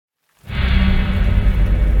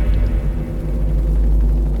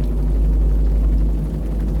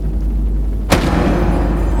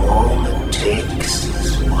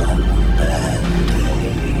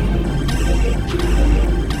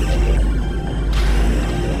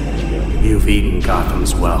You've eaten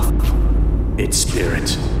Gotham's wealth, its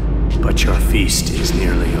spirit, but your feast is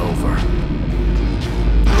nearly over.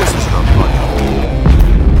 This isn't a blood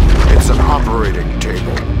hole. It's an operating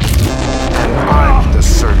table. And I'm the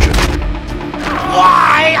surgeon.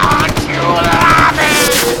 Why aren't you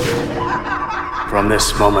laughing? From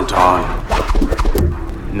this moment on,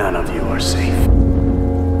 none of you are safe.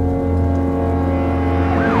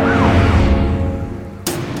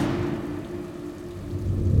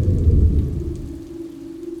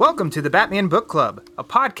 Welcome to the Batman Book Club, a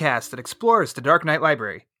podcast that explores the Dark Knight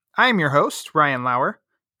Library. I am your host, Ryan Lauer.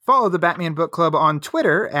 Follow the Batman Book Club on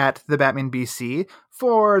Twitter at TheBatmanBC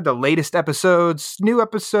for the latest episodes, new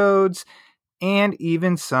episodes, and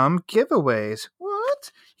even some giveaways.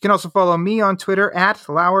 What? You can also follow me on Twitter at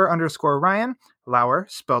Lauer_Ryan. Lauer,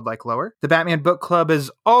 spelled like lower. The Batman Book Club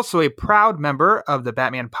is also a proud member of the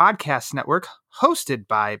Batman Podcast Network, hosted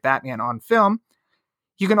by Batman on Film.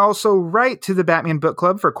 You can also write to the Batman Book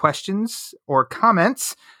Club for questions or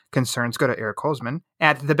comments. Concerns, go to Eric Holzman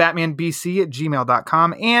at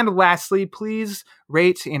thebatmanbc@gmail.com. And lastly, please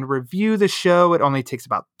rate and review the show. It only takes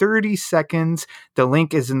about 30 seconds. The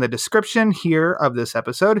link is in the description here of this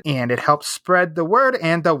episode, and it helps spread the word,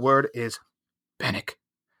 and the word is panic.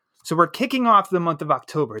 So we're kicking off the month of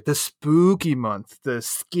October, the spooky month, the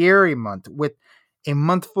scary month, with a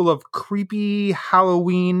month full of creepy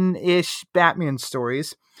Halloween-ish Batman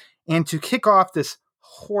stories. And to kick off this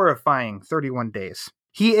horrifying 31 days,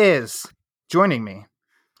 he is joining me.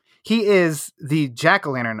 He is the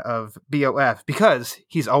jack-o'-lantern of BOF because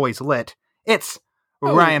he's always lit. It's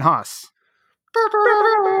Ryan Haas.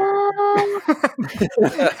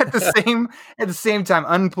 at the same time,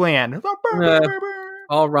 unplanned.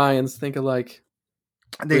 All Ryans think alike.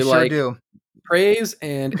 They we sure like do. Praise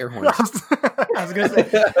and air horns. I was going to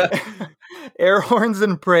say air horns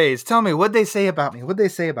and praise. Tell me, what'd they say about me?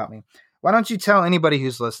 Why don't you tell anybody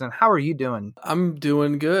who's listening? How are you doing? I'm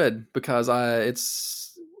doing good because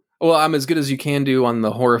I'm as good as you can do on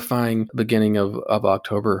the horrifying beginning of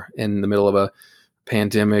October in the middle of a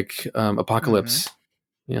pandemic apocalypse.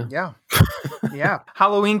 Mm-hmm. Yeah.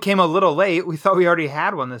 Halloween came a little late. We thought we already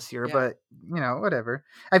had one this year, but whatever.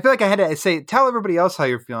 I feel like I had to tell everybody else how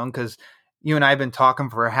you're feeling because you and I have been talking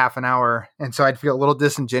for a half an hour, and so I'd feel a little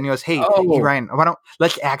disingenuous. Hey, Ryan,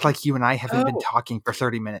 let's act like you and I haven't been talking for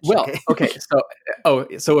 30 minutes. Well, okay.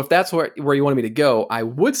 So if that's where you wanted me to go, I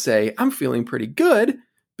would say I'm feeling pretty good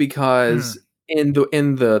because in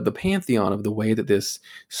the pantheon of the way that this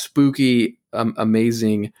spooky,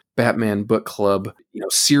 amazing Batman book club,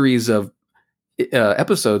 series of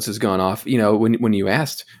episodes has gone off. When you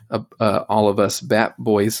asked all of us Bat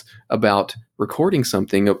Boys about recording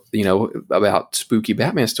something, about spooky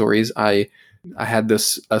Batman stories, I had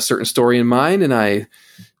a certain story in mind, and I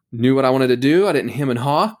knew what I wanted to do. I didn't hem and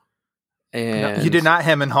haw. And no, you did not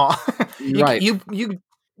hem and haw. Right. You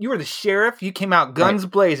were the sheriff. You came out guns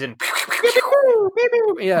blazing.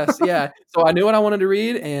 Yes, yeah. So I knew what I wanted to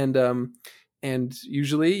read, and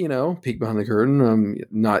usually, peek behind the curtain. I'm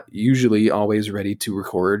not usually always ready to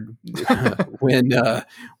record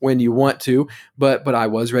when you want to, but I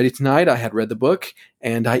was ready tonight. I had read the book,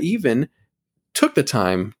 and I even took the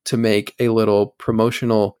time to make a little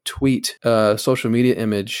promotional tweet, social media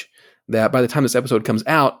image that by the time this episode comes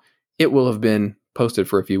out, it will have been posted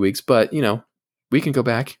for a few weeks. But we can go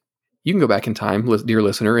back. You can go back in time, dear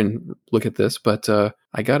listener, and look at this. But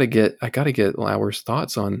I gotta get Lauer's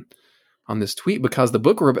thoughts on this tweet because the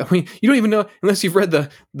book you don't even know unless you've read the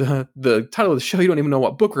title of the show. You don't even know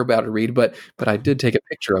what book we're about to read. But I did take a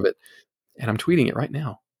picture of it, and I'm tweeting it right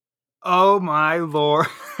now. Oh my Lord!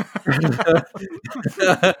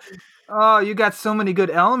 Oh, you got so many good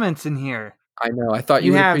elements in here. I know. I thought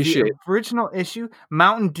you would appreciate the original issue,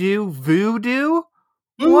 Mountain Dew Voodoo.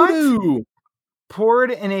 Voodoo. What?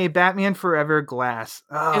 Poured in a Batman Forever glass.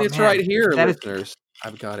 Oh, and it's right here, listeners.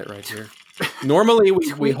 I've got it right here. Normally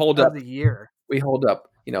we hold up the year. We hold up,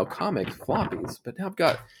 comic floppies, but now I've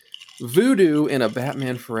got Voodoo in a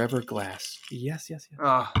Batman Forever glass. Yes.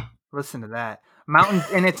 Oh, listen to that. Mountain,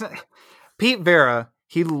 and it's Pete Vera.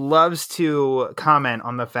 He loves to comment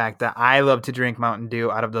on the fact that I love to drink Mountain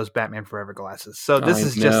Dew out of those Batman Forever glasses. So this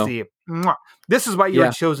is just this is why you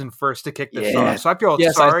were chosen first to kick this off. So I feel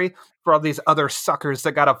sorry for all these other suckers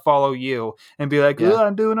that got to follow you and be like, oh,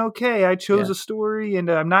 I'm doing okay. I chose a story and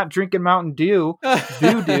I'm not drinking Mountain Dew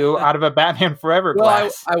Voodoo out of a Batman Forever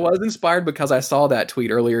glass. I was inspired because I saw that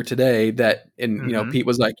tweet earlier today Pete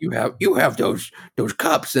was like, you have those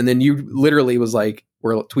cups. And then you literally was like,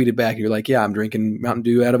 tweeted back, you're like, yeah, I'm drinking Mountain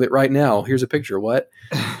Dew out of it right now. Here's a picture. What?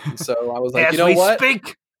 So I was like, you know what?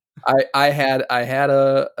 Speak. I had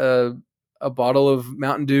a a bottle of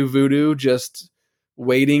Mountain Dew Voodoo just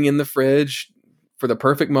waiting in the fridge for the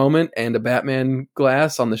perfect moment, and a Batman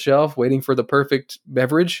glass on the shelf waiting for the perfect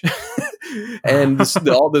beverage. And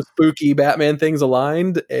all the spooky Batman things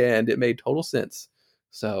aligned, and it made total sense.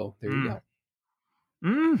 So there you go.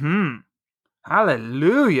 Mm-hmm.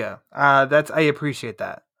 Hallelujah. I appreciate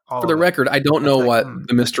that. For the record, I don't know what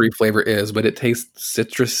the mystery flavor is, but it tastes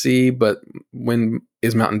citrusy. But when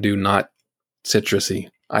is Mountain Dew not citrusy?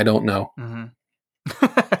 I don't know. Mm-hmm.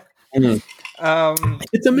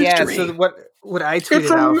 It's a mystery. Yeah, so what I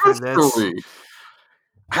tweeted out for this,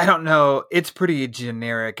 I don't know. It's pretty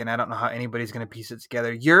generic, and I don't know how anybody's going to piece it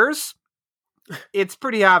together. Yours, it's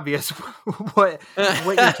pretty obvious what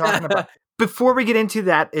you're talking about. Before we get into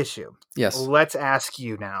that issue, yes, let's ask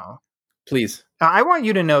you now. Please. I want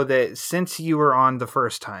you to know that since you were on the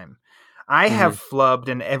first time, I have flubbed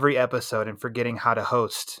in every episode and forgetting how to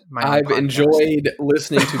host my own podcast. Enjoyed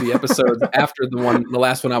listening to the episodes after the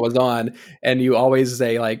last one I was on, and you always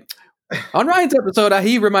say like, on Ryan's episode,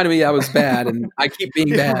 he reminded me I was bad, and I keep being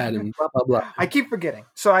bad, and blah blah blah. I keep forgetting,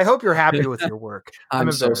 so I hope you're happy with your work.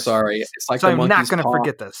 I'm so sorry. It's like so I'm not going to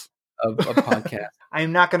forget this. Of podcast.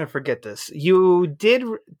 I'm not going to forget this. You did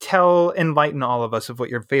enlighten all of us of what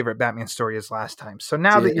your favorite Batman story is last time. So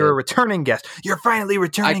now that you're a returning guest, you're finally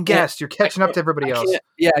returning guest. You're catching up to everybody else.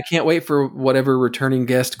 I can't wait for whatever returning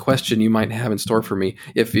guest question you might have in store for me.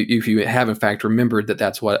 If you have in fact remembered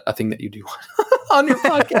that's what a thing that you do on your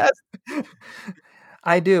podcast.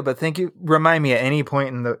 I do, but thank you. Remind me at any point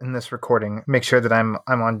in this recording. Make sure that I'm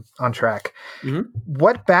on track. Mm-hmm.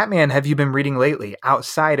 What Batman have you been reading lately,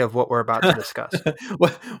 outside of what we're about to discuss?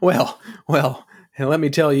 well, let me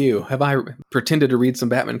tell you. Have I pretended to read some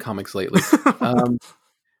Batman comics lately?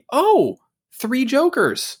 Three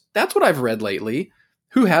Jokers. That's what I've read lately.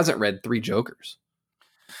 Who hasn't read Three Jokers?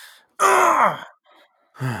 And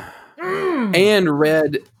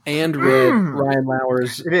read Ryan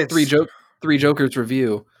Lauer's Three Jokers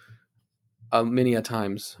review many a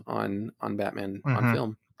times on Batman on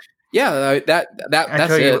film. Yeah,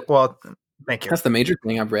 that's it. Well, thank you. That's the major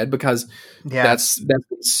thing I've read, because that's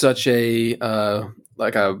such a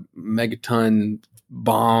like a megaton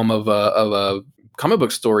bomb of a comic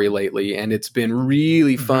book story lately, and it's been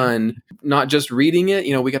really fun. Not just reading it,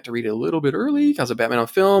 we got to read it a little bit early because of Batman on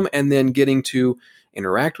film, and then getting to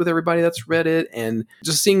interact with everybody that's read it, and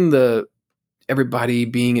just seeing everybody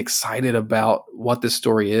being excited about what this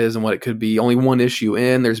story is and what it could be. Only one issue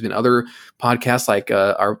in. There's been other podcasts like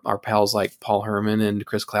our pals like Paul Herman and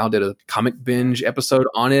Chris Cloud did a comic binge episode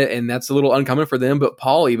on it, and that's a little uncommon for them. But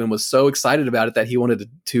Paul even was so excited about it that he wanted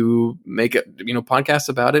to make a podcast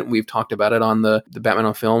about it. And we've talked about it on the Batman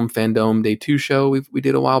on Film Fandom Day 2 show we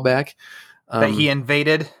did a while back. That he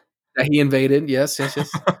invaded. Yes.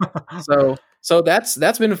 So that's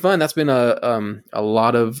been fun. That's been a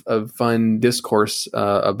lot of fun discourse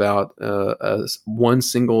about one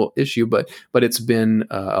single issue, but it's been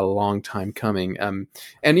a long time coming. And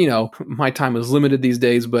my time is limited these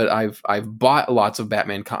days, but I've bought lots of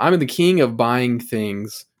Batman. I'm the king of buying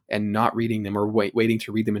things and not reading them, or waiting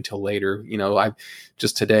to read them until later. I've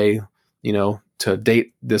just today, to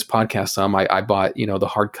date this podcast I bought, the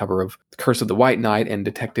hardcover of Curse of the White Knight and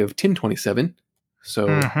Detective 1027. So,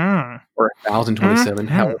 or 1027,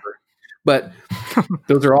 however. But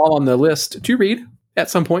those are all on the list to read at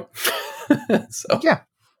some point.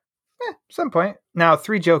 Some point. Now,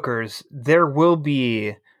 Three Jokers, there will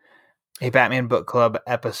be a Batman Book Club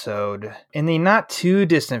episode in the not too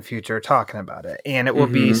distant future talking about it. And it will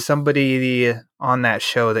be somebody on that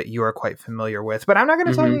show that you are quite familiar with. But I'm not going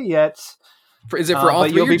to tell you yet. Is it for all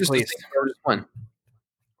three, or just one?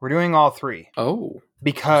 We're doing all three. Oh.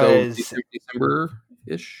 Because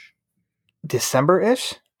December-ish?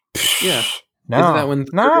 December-ish? Yeah. No. Isn't that when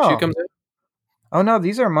the third issue comes out? Oh, no.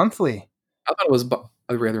 These are monthly. I thought it was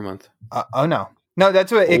every other month. Oh, no. No,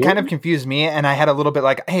 that's what it kind of confused me, and I had a little bit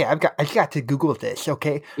like, hey, I got to Google this,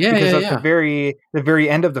 okay? Because at the very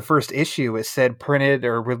end of the first issue, it said printed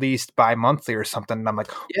or released bi-monthly or something, and I'm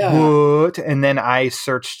like, what? And then I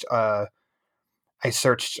searched on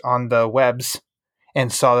the webs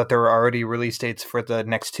and saw that there were already release dates for the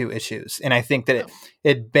next two issues. And I think that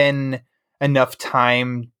it'd been enough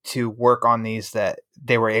time to work on these that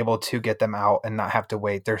they were able to get them out and not have to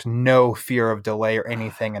wait. There's no fear of delay or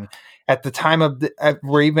anything. And at the time of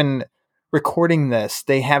we're even recording this,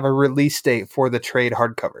 they have a release date for the trade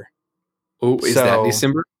hardcover. Oh, is that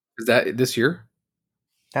December? Is that this year?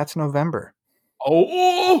 That's November.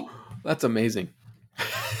 Oh, that's amazing.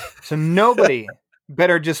 So nobody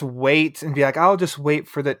better just wait and be like, I'll just wait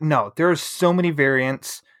for the... No, there are so many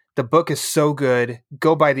variants The book is so good.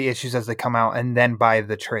 Go buy the issues as they come out and then buy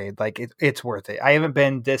the trade. Like it's worth it. I haven't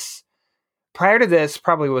been this prior to this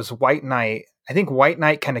probably was White Knight. I think White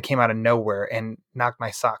Knight kind of came out of nowhere and knocked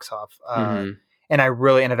my socks off. And I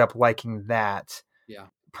really ended up liking that. Yeah.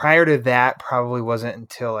 Prior to that probably wasn't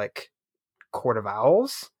until like Court of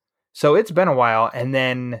Owls. So it's been a while. And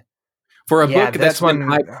then for a book that's been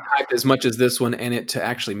hyped as much as this one, and it to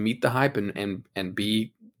actually meet the hype and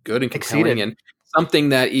be good and compelling and something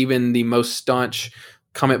that even the most staunch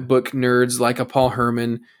comic book nerds like a Paul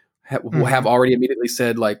Herman have already immediately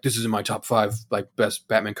said, like, this is in my top 5 like best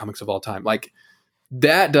Batman comics of all time. Like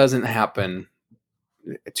that doesn't happen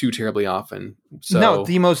too terribly often. So no,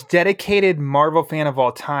 the most dedicated Marvel fan of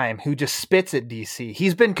all time who just spits at DC.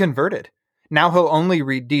 He's been converted. Now he'll only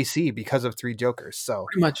read DC because of Three Jokers. So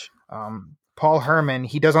pretty much. Paul Herman,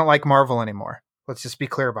 he doesn't like Marvel anymore. Let's just be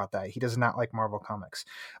clear about that. He does not like Marvel Comics.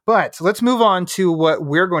 But let's move on to what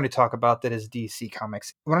we're going to talk about that is DC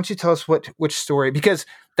Comics. Why don't you tell us which story? Because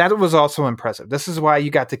that was also impressive. This is why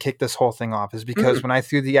you got to kick this whole thing off, is because when I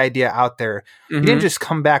threw the idea out there, you didn't just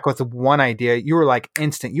come back with one idea. You were like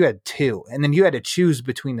instant. You had 2, and then you had to choose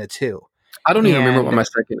between the 2. I don't even remember what my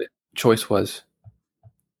second choice was.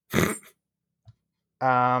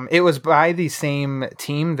 It was by the same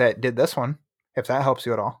team that did this one, if that helps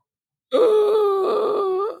you at all.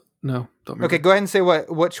 No, don't remember. Okay, go ahead and say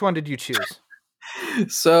which one did you choose?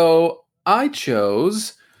 So I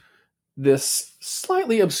chose this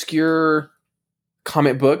slightly obscure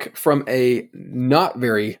comic book from a not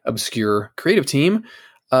very obscure creative team.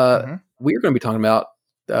 We're going to be talking about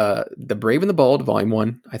The Brave and the Bold, Volume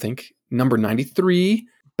 1, I think, number 93,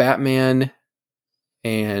 Batman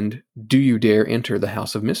and Do You Dare Enter the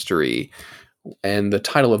House of Mystery? And the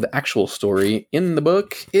title of the actual story in the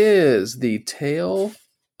book is The Tale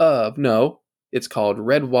of... No, it's called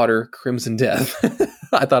Redwater Crimson Death.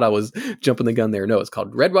 I thought I was jumping the gun there. No, it's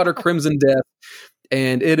called Redwater Crimson Death.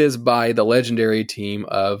 And it is by the legendary team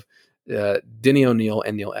of Denny O'Neil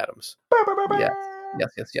and Neil Adams.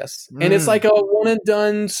 Yes. And it's like a one and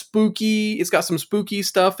done spooky. It's got some spooky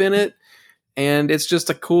stuff in it. And it's just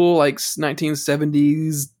a cool, like,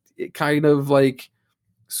 1970s kind of like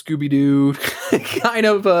Scooby-Doo kind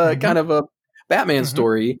of a Batman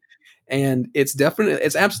story. And it's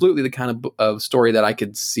absolutely the kind of story that I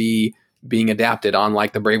could see being adapted on,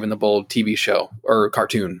 like, the Brave and the Bold TV show or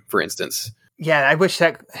cartoon, for instance. Yeah, I wish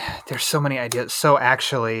that there's so many ideas. So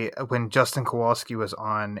actually, when Justin Kowalski was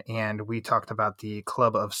on and we talked about the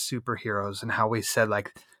Club of Superheroes and how we said,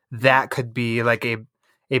 like, that could be like a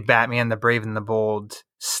Batman, the Brave and the Bold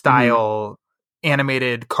style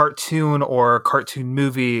animated cartoon or cartoon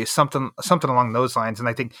movie, something along those lines. And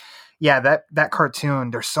I think, yeah, that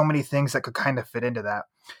cartoon, there's so many things that could kind of fit into that.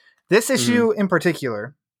 This issue in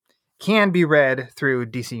particular can be read through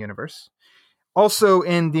DC Universe. Also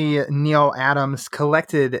in the Neil Adams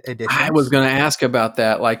collected edition. I was going to ask about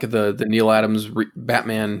that, like the Neil Adams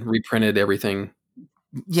Batman reprinted everything.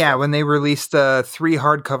 Yeah, when they released 3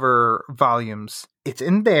 hardcover volumes. It's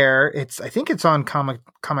in there. I think it's on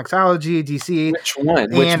Comixology, DC. Which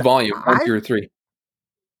one? Which volume? 1, 2, or 3?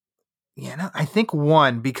 Yeah, no, I think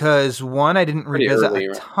 1, because 1 I didn't revisit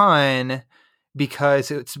a ton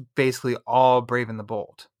because it's basically all Brave and the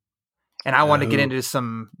Bold. And I want to get into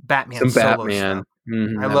some Batman solo stuff.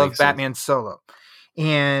 I love Batman solo.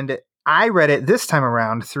 And I read it this time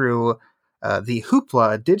around through the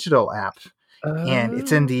Hoopla digital app. And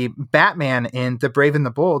it's in the Batman and the Brave and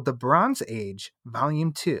the Bold, the Bronze Age,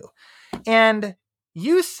 Volume 2. And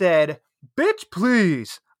you said, bitch,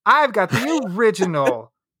 please, I've got the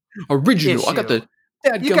original. Original. I got the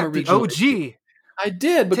original. The OG. I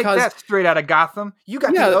did, because... Take that straight out of Gotham. You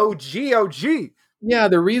got the OG. Yeah,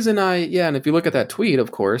 the reason and if you look at that tweet,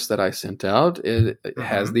 of course, that I sent out, it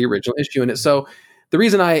has the original issue in it. So the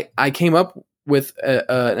reason I came up with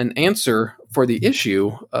an answer for the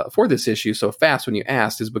issue, for this issue so fast when you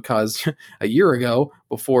asked, is because a year ago,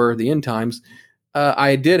 before the end times,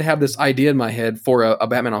 I did have this idea in my head for a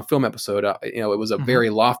Batman on Film episode. It was a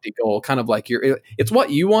very lofty goal, kind of like it's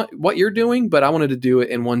what you want, what you're doing, but I wanted to do it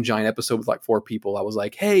in one giant episode with like 4 people. I was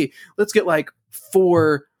like, hey, let's get like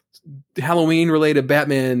 4 Halloween related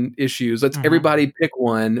Batman issues. Let's everybody pick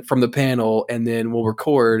one from the panel, and then we'll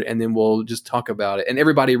record, and then we'll just talk about it, and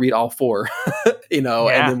everybody read all 4, and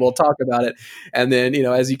then we'll talk about it. And then,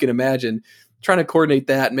 as you can imagine, trying to coordinate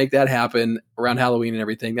that and make that happen around Halloween and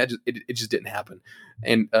everything, that it just didn't happen.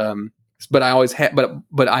 And but I always had,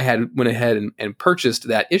 but I had went ahead and purchased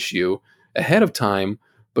that issue ahead of time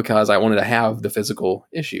because I wanted to have the physical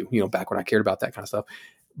issue, back when I cared about that kind of stuff.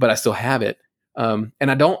 But I still have it. And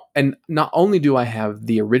not only do I have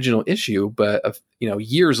the original issue, but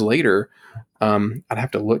years later, I'd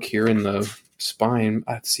have to look here in the spine.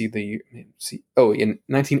 In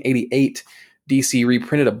 1988, DC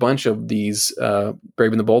reprinted a bunch of these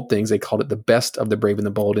Brave and the Bold things. They called it the Best of the Brave and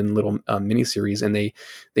the Bold in little miniseries, and they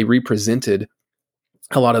represented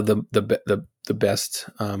a lot of the best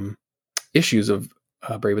issues of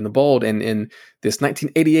Brave and the Bold. And in this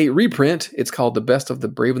 1988 reprint, it's called The Best of the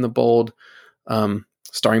Brave and the Bold,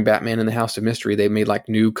 starring Batman in the House of Mystery. They made like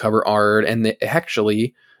new cover art, and they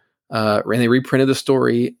actually and they reprinted the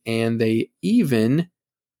story, and they even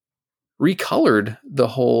recolored the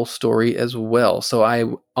whole story as well. So I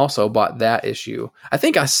also bought that issue. I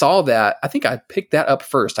think I saw that. I think I picked that up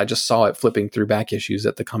first. I just saw it flipping through back issues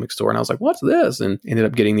at the comic store, and I was like, what's this? And ended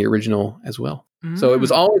up getting the original as well. So it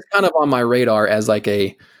was always kind of on my radar as like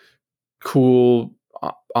a cool,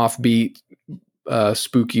 offbeat,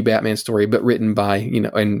 spooky Batman story, but written by,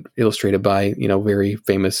 and illustrated by, very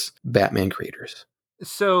famous Batman creators.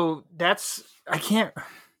 So I can't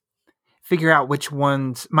figure out which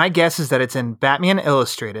ones. My guess is that it's in Batman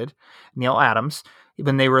Illustrated, Neil Adams,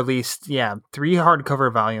 when they released, 3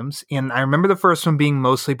 hardcover volumes. And I remember the first one being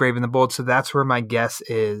mostly Brave and the Bold. So that's where my guess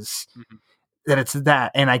is that it's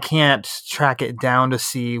that. And I can't track it down to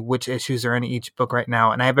see which issues are in each book right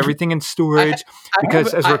now. And I have everything in storage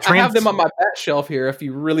I have them on my bat shelf here if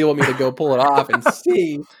you really want me to go pull it off and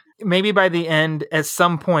see. Maybe by the end, at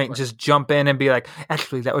some point, just jump in and be like,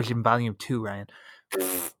 actually, that was in volume 2, Ryan.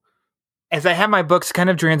 As I have my books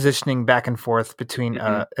kind of transitioning back and forth between,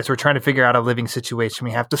 as we're trying to figure out a living situation,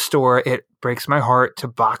 we have to store. It breaks my heart to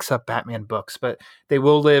box up Batman books, but they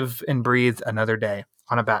will live and breathe another day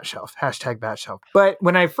on a bat shelf. #bat shelf. But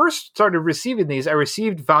when I first started receiving these, I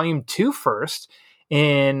received volume 2 first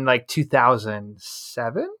in like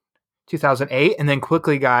 2007, 2008, and then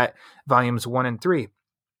quickly got volumes 1 and 3.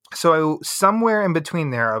 So somewhere in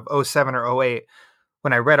between there of 07 or 08,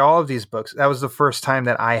 when I read all of these books, that was the first time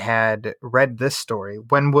that I had read this story.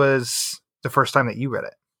 When was the first time that you read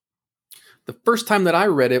it? The first time that I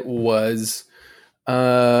read it was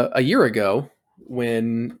a year ago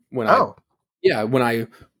when I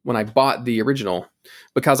bought the original,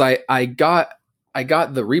 because I got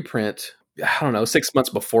the reprint, I don't know, 6 months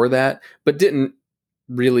before that, but didn't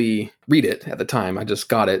really read it at the time. I just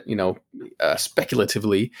got it,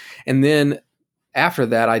 speculatively. And then after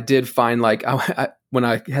that, I did find when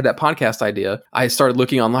I had that podcast idea, I started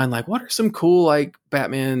looking online, like, what are some cool, like,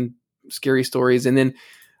 Batman scary stories? And then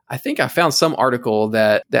I think I found some article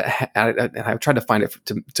that and I tried to find it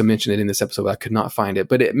to mention it in this episode, but I could not find it.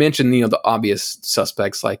 But it mentioned, the obvious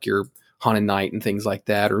suspects like your Haunted Night and things like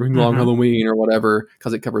that, or Long Halloween or whatever,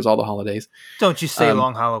 because it covers all the holidays. Don't you say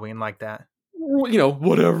Long Halloween like that.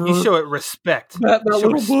 Whatever. You show it respect. That you show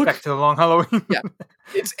little respect book to the Long Halloween. Yeah,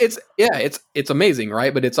 it's amazing,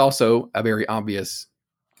 right? But it's also a very obvious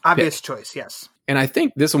choice. Yes. And I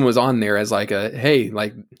think this one was on there as like hey,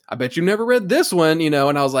 like, I bet you never read this one, and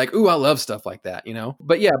I was like, ooh, I love stuff like that,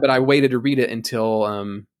 But I waited to read it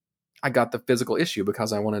until I got the physical issue,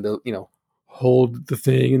 because I wanted to, hold the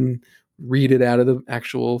thing and read it out of the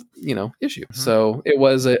actual, issue. Mm-hmm. So it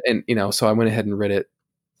was so I went ahead and read it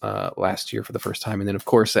last year for the first time. And then, of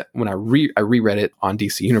course, when I reread it on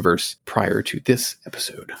DC Universe prior to this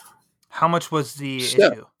episode. How much was the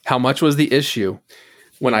issue? How much was the issue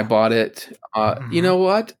when I bought it? You know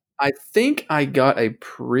what? I think I got a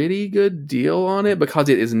pretty good deal on it, because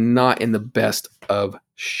it is not in the best of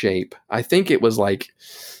shape. I think it was like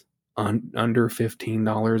under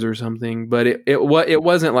 $15 or something, but it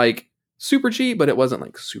wasn't like super cheap, but it wasn't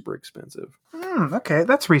like super expensive. Okay,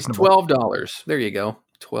 that's reasonable. $12. There you go.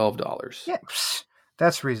 $12. Yeah,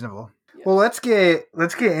 that's reasonable. Yeah. Well, let's get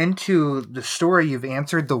into the story. You've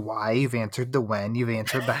answered the why, you've answered the when, you've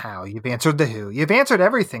answered the how, you've answered the who, you've answered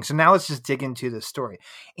everything. So now let's just dig into the story.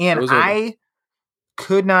 And I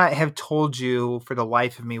could not have told you for the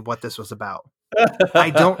life of me what this was about.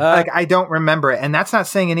 I don't remember it, and that's not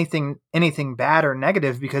saying anything bad or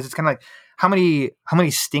negative, because it's kind of like how many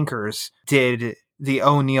stinkers did the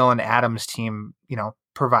O'Neill and Adams team,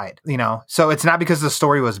 provide, so it's not because the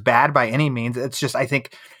story was bad by any means. It's just, I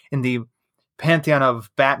think, in the pantheon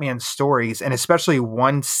of Batman stories, and especially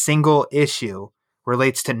one single issue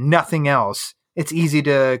relates to nothing else, it's easy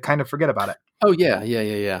to kind of forget about it. Oh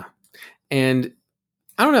yeah. And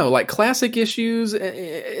I don't know, like classic issues,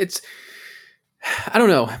 it's, I don't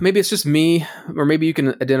know, maybe it's just me, or maybe you can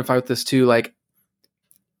identify with this too. Like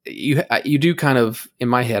you do kind of, in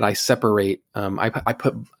my head, I separate,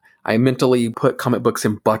 I mentally put comic books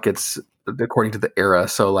in buckets according to the era.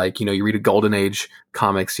 So like, you read a Golden Age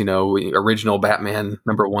comics, original Batman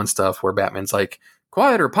 #1 stuff where Batman's like,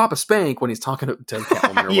 quiet or Papa Spank when he's talking to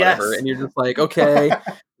Catwoman or Yes. whatever. And you're just like, okay,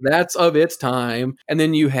 that's of its time. And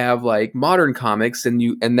then you have like modern comics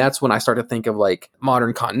and that's when I start to think of like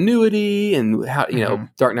modern continuity and how,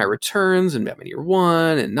 Dark Knight Returns and Batman Year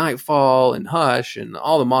One and Nightfall and Hush and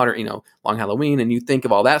all the modern, Long Halloween. And you think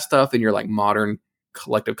of all that stuff and you're like modern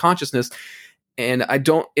collective consciousness. And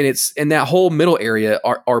it's in that whole middle area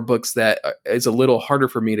are books that is a little harder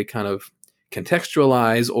for me to kind of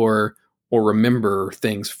contextualize or remember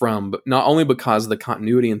things from, but not only because the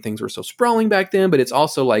continuity and things were so sprawling back then, but it's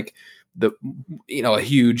also like a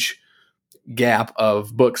huge gap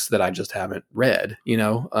of books that I just haven't read,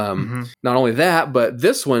 Not only that, but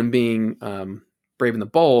this one being Brave and the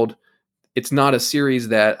Bold, it's not a series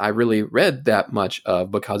that I really read that much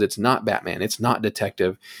of because it's not Batman. It's not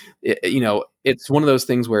detective. It's one of those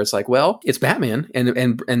things where it's like, well, it's Batman and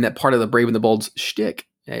that part of the Brave and the Bold's shtick,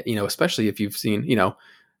 especially if you've seen,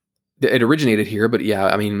 it originated here, but yeah,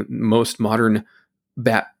 I mean, most modern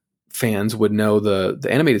Bat fans would know the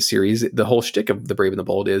animated series. The whole shtick of the Brave and the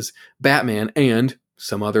Bold is Batman and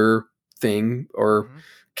some other thing or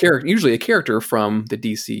character, usually a character from the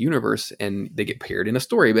DC universe, and they get paired in a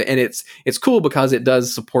story. But it's cool because it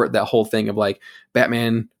does support that whole thing of like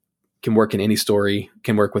Batman can work in any story,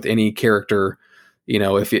 can work with any character,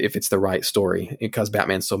 if it's the right story, because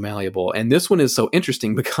Batman's so malleable. And this one is so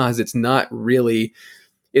interesting because it's not really.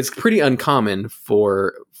 It's pretty uncommon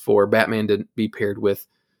for Batman to be paired with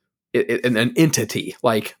an entity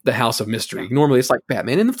like the House of Mystery. Normally it's like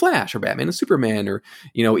Batman and the Flash or Batman and Superman or,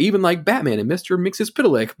 even like Batman and Mr.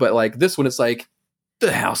 Mxyzptlk. But like this one, it's like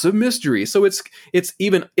the House of Mystery. So it's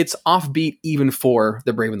offbeat even for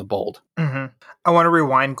the Brave and the Bold. Mm-hmm. I want to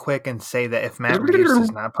rewind quick and say that if Matt Reeves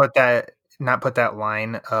does not put that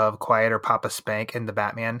line of quiet or Papa Spank in the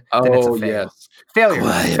Batman, then it's a fail. Yes. Failure.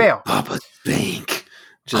 Quiet, Fail. Papa Spank.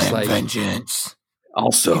 Just like vengeance.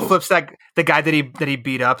 Also, he flips the guy that he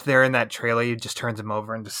beat up there in that trailer. He just turns him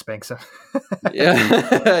over and just spanks him.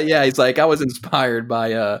 yeah, yeah. He's like, I was inspired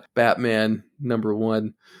by Batman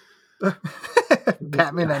 #1.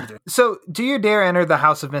 Batman. So, do you dare enter the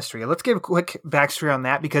House of Mystery? Let's give a quick backstory on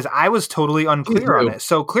that because I was totally unclear on it.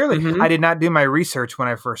 So clearly, I did not do my research when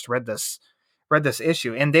I first read this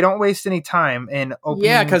issue, and they don't waste any time in opening.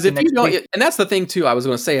 Yeah, because if you don't, and that's the thing too. I was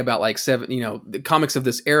going to say about like the comics of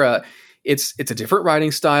this era. It's a different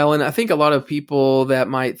writing style, and I think a lot of people that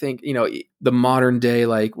might think the modern day,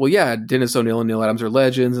 like, well, yeah, Dennis O'Neil and Neil Adams are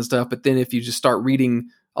legends and stuff. But then if you just start reading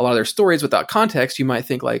a lot of their stories without context, you might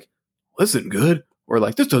think like, well, this isn't good, or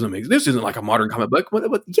like this isn't like a modern comic book.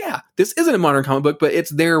 But yeah, this isn't a modern comic book, but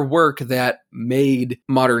it's their work that made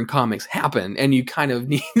modern comics happen, and you kind of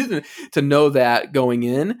need to know that going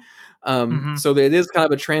in. So it is kind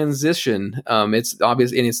of a transition. It's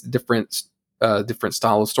obvious, and it's different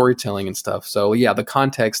style of storytelling and stuff. So yeah, the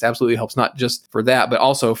context absolutely helps, not just for that, but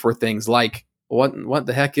also for things like what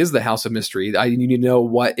the heck is the House of Mystery? You need to know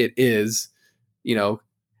what it is.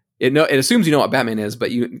 It assumes you know what Batman is,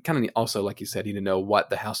 but you kind of also, like you said, you need to know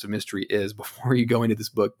what the House of Mystery is before you go into this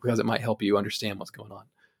book, because it might help you understand what's going on.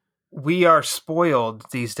 We are spoiled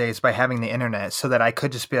these days by having the internet, so that I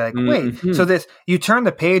could just be like, wait, so this, you turn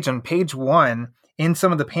the page on page 1, in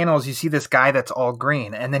some of the panels, you see this guy that's all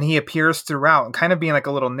green, and then he appears throughout, kind of being like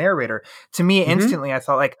a little narrator. To me, instantly, I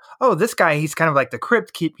thought like, oh, this guy, he's kind of like the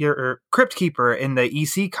crypt keeper in the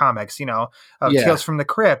EC comics, Tales from the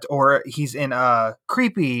Crypt, or he's in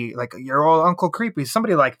Creepy, like your old Uncle Creepy,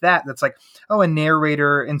 somebody like that. That's like, oh, a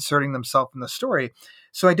narrator inserting themselves in the story.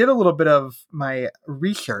 So I did a little bit of my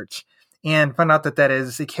research and found out that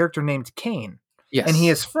is a character named Kane. Yes. And he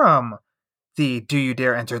is from the Do You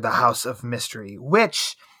Dare Enter the House of Mystery,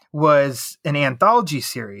 which was an anthology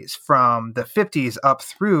series from the 50s up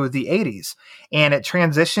through the 80s. And it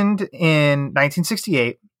transitioned in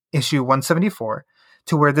 1968, issue 174,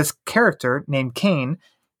 to where this character named Kane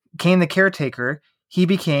the caretaker, he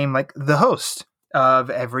became like the host of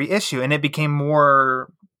every issue. And it became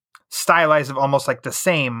more stylized of almost like the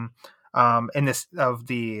same in this of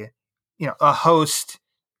the, a host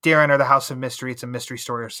dare enter the House of Mystery. It's a mystery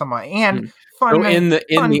story or something. And fun. So in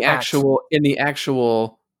the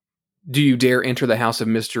actual Do You Dare Enter the House of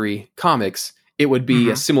Mystery comics, it would be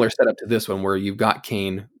a similar setup to this one, where you've got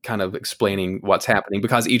Kane kind of explaining what's happening,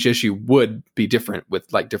 because each issue would be different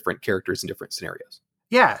with like different characters and different scenarios.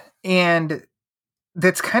 Yeah. And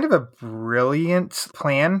that's kind of a brilliant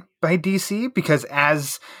plan by DC, because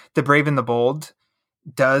as the Brave and the Bold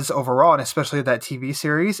does overall, and especially that TV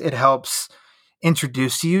series, it helps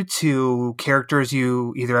introduce you to characters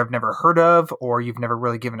you either have never heard of or you've never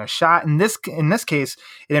really given a shot. In this case,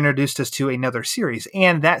 it introduced us to another series,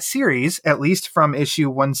 and that series, at least from issue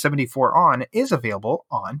 174 on, is available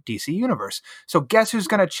on DC Universe. So guess who's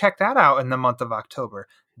going to check that out in the month of October?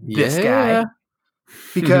 This guy.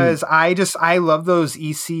 Because I love those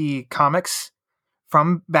EC comics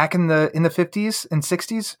from back in the 50s and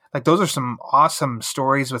 60s. Like, those are some awesome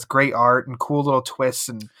stories with great art and cool little twists.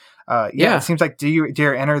 And it seems like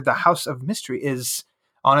Dare Enter the House of Mystery is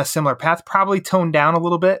on a similar path, probably toned down a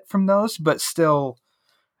little bit from those, but still,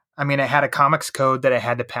 I mean, it had a comics code that it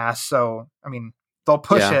had to pass. So, I mean, they'll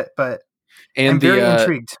push it, but I'm very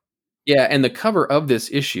intrigued. Yeah, and the cover of this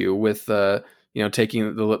issue with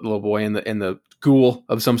taking the little boy and the ghoul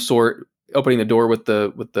of some sort, opening the door with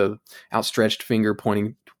the outstretched finger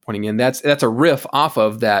pointing in. That's a riff off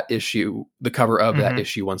of that issue, the cover of that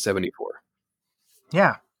issue 174.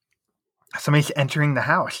 Yeah. Somebody's entering the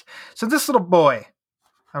house. So this little boy,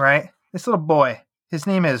 all right? This little boy, his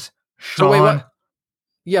name is Sean. So wait, what?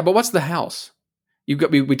 Yeah, but what's the house?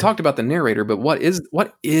 We talked about the narrator, but what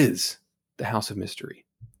is the House of Mystery?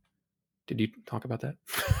 Did you talk about that?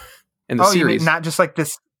 In the series? You mean not just like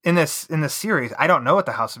this in this series? I don't know what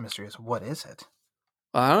the House of Mystery is. What is it?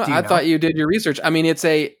 I thought you did your research. I mean, it's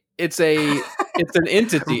an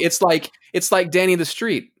entity. It's like Danny the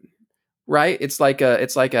Street, right? It's like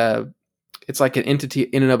an entity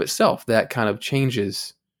in and of itself that kind of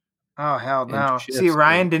changes. Oh, hell no. See,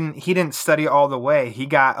 Ryan didn't study all the way. He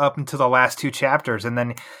got up until the last 2 chapters, and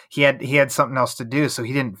then he had something else to do, so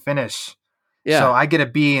he didn't finish. Yeah. So I get a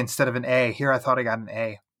B instead of an A. Here I thought I got an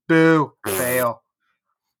A. Boo. Fail.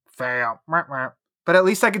 But at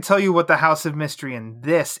least I can tell you what the House of Mystery in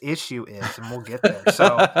this issue is, and we'll get there.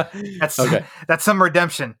 So that's some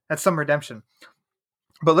redemption.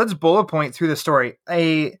 But let's bullet point through the story.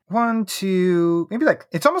 Maybe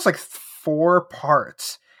it's almost like 4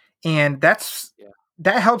 parts. And that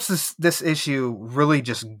helps this issue really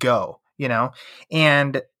just go,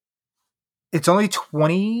 and it's only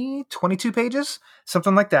 22 pages,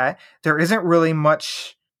 something like that. There isn't really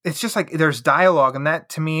much. It's just like there's dialogue. And that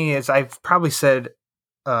to me is, I've probably said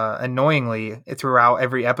annoyingly throughout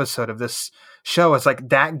every episode of this show, it's like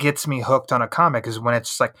that gets me hooked on a comic is when it's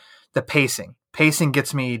just like the pacing. Pacing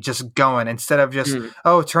gets me just going instead of just,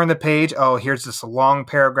 turn the page. Oh, here's this long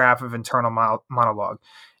paragraph of internal monologue.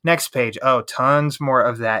 Next page. Oh, tons more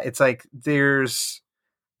of that. It's like they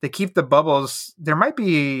keep the bubbles. There might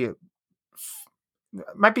be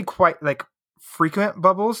quite like frequent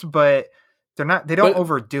bubbles, but they don't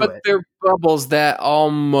overdo it. They're bubbles that are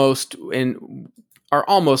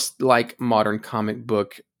almost like modern comic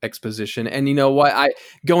book exposition. And you know what?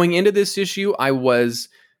 Going into this issue, I was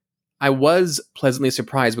pleasantly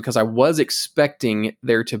surprised because I was expecting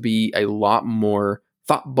there to be a lot more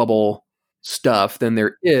thought bubble stuff than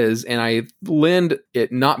there is, and I lend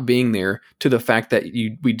it not being there to the fact that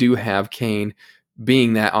we do have Kane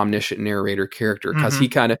being that omniscient narrator character, because he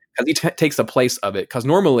takes the place of it. Because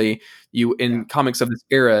normally in comics of this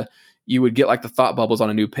era, you would get like the thought bubbles on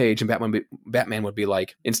a new page, and Batman would be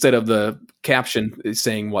like, instead of the caption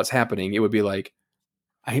saying what's happening, it would be like,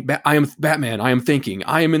 I am Batman. I am thinking.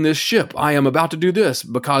 I am in this ship. I am about to do this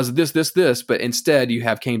because of this. But instead, you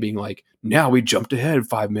have Kane being like, now we jumped ahead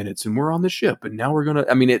 5 minutes and we're on the ship. And now we're going to...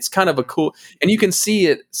 I mean, it's kind of a cool... And you can see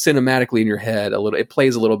it cinematically in your head a little. It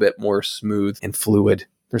plays a little bit more smooth and fluid.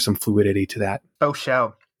 There's some fluidity to that. Oh,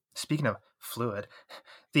 show. Speaking of fluid,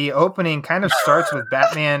 the opening kind of starts with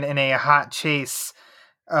Batman in a hot chase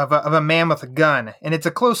of a man with a gun. And it's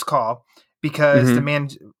a close call because the man...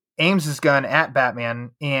 aims his gun at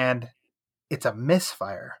Batman, and it's a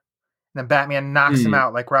misfire. And then Batman knocks him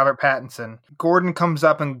out like Robert Pattinson. Gordon comes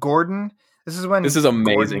up, and this is amazing.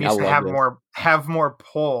 Gordon used to have more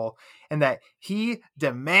pull, and that he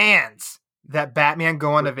demands that Batman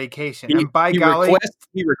go on a vacation. He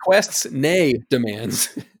requests, nay,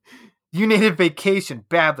 demands. You need a vacation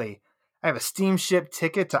badly. I have a steamship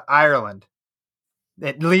ticket to Ireland.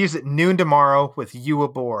 It leaves at noon tomorrow with you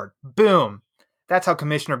aboard. Boom. That's how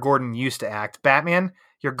Commissioner Gordon used to act. Batman,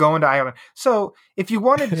 you're going to Ireland. So if you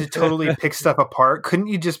wanted to totally pick stuff apart, couldn't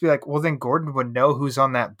you just be like, well, then Gordon would know who's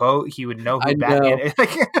on that boat. He would know who Batman is.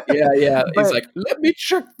 Yeah. But, he's like, let me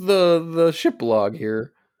check the ship log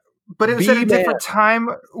here. But it was at a different time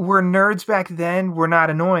where nerds back then were not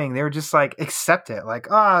annoying. They were just like, accept it. Like,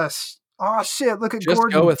 oh shit, look at just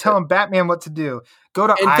Gordon telling Batman what to do. Go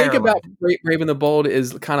to Ireland. And think about Raven the Bold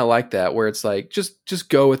is kind of like that, where it's like, just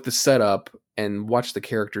go with the setup and watch the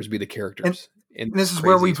characters be the characters. And this is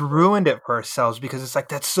where we've ruined it for ourselves, because it's like,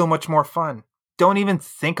 that's so much more fun. Don't even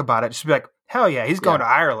think about it. Just be like, hell yeah, he's going to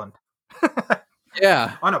Ireland.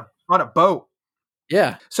 Yeah. on a boat.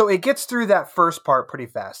 Yeah. So it gets through that first part pretty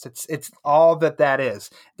fast. It's all that is.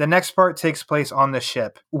 The next part takes place on the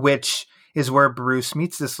ship, which is where Bruce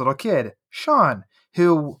meets this little kid, Sean,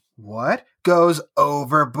 who goes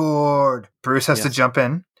overboard. Bruce has to jump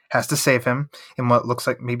in, has to save him in what looks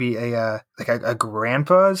like maybe a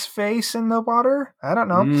grandpa's face in the water. I don't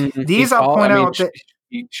know. I'll point out that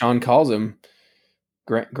Sean calls him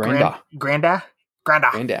Granda.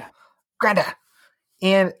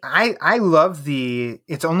 And I love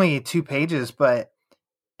it's only 2 pages, but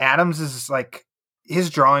Adams is like his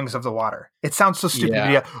drawings of the water. It sounds so stupid.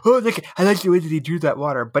 Yeah. I like the way that he drew that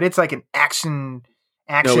water, but it's like an action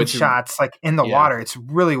shots like in the water. It's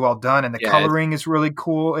really well done, and the coloring is really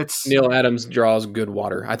cool. It's Neil Adams draws good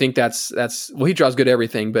water. I think that's he draws good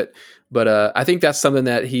everything, but I think that's something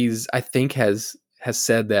that has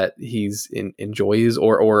said that he's enjoys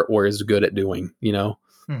or is good at doing.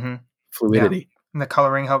 Fluidity. Yeah. And the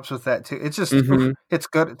coloring helps with that too. It's just, it's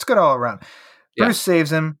good. It's good all around. Bruce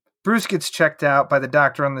saves him. Bruce gets checked out by the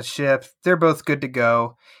doctor on the ship. They're both good to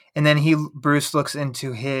go. And then Bruce looks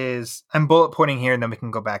into I'm bullet pointing here, and then we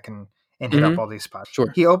can go back and hit up all these spots.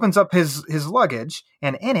 Sure. He opens up his luggage,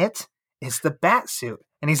 and in it is the bat suit.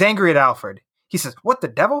 And he's angry at Alfred. He says, "What the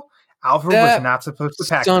devil? Alfred was not supposed to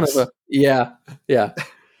pack this." Yeah.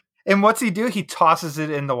 And what's he do? He tosses it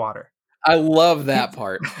in the water. I love that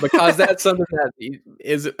part because that's something that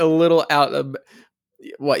is a little out of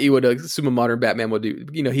what you would assume a modern Batman would do.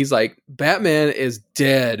 He's like, Batman is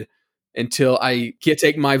dead until I can't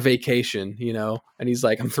take my vacation, and he's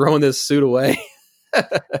like, I'm throwing this suit away.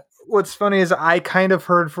 What's funny is I kind of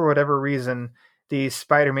heard, for whatever reason, the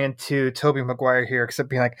Spider-Man 2 Tobey Maguire here, except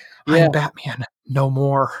being like, I'm Batman, no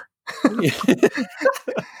more.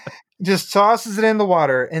 Just tosses it in the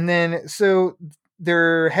water. And then, so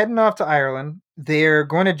they're heading off to Ireland. They're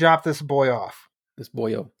going to drop this boy off. This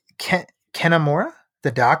boyo. Kenamora?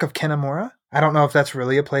 The dock of Kenamora? I don't know if that's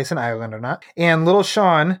really a place in Ireland or not. And little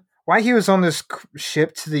Sean, why he was on this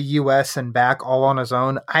ship to the U.S. and back all on his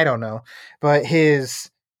own, I don't know. But his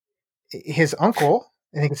uncle,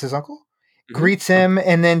 I think it's his uncle, greets him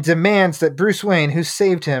and then demands that Bruce Wayne, who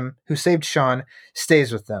saved Sean,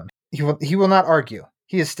 stays with them. He will not argue.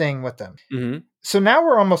 He is staying with them. Mm-hmm. So now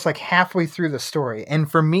we're almost like halfway through the story.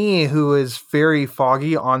 And for me, who is very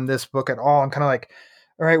foggy on this book at all, I'm kind of like,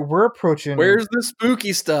 all right, we're approaching. Where's the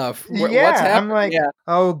spooky stuff? What's happening? I'm like,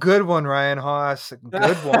 oh, good one, Ryan Haas.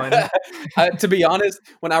 Good one. To be honest,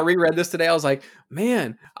 when I reread this today, I was like,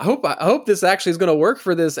 man, I hope this actually is going to work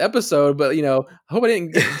for this episode. But, I hope I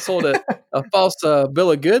didn't get sold a false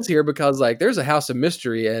bill of goods here, because like there's a house of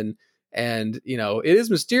mystery and it is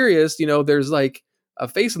mysterious. There's like a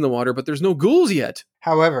face in the water, but there's no ghouls yet.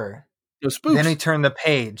 However, no spooks. Then we turn the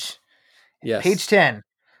page. Yes. Page 10.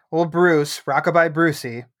 Old Bruce, Rockabye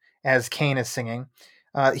Brucey, as Kane is singing,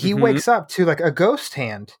 he wakes up to like a ghost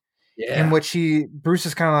hand, in which Bruce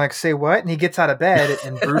is kind of like, say what? And he gets out of bed,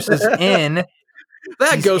 and Bruce is in.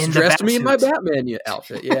 That ghost dressed me in my Batman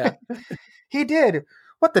outfit. Yeah. He did.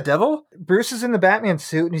 What the devil? Bruce is in the Batman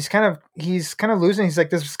suit, and he's kind of losing. He's like,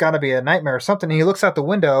 this has got to be a nightmare or something. And he looks out the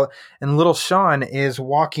window, and little Sean is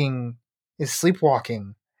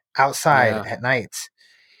sleepwalking outside at night.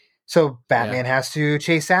 So Batman has to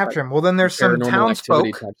chase after him. Well, then there's some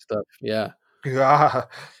townsfolk. Type stuff. Yeah.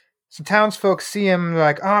 Some townsfolk see him,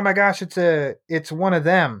 like, oh my gosh, it's one of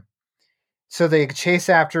them. So they chase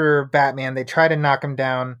after Batman. They try to knock him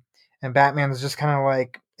down, and Batman's just kind of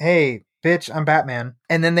like, hey, bitch, I'm Batman.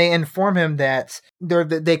 And then they inform him that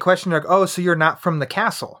they question, like, oh, so you're not from the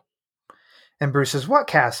castle. And Bruce says, what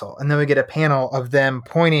castle? And then we get a panel of them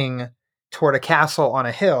pointing toward a castle on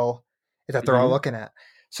a hill that they're all looking at.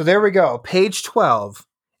 So there we go. Page 12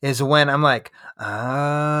 is when I'm like,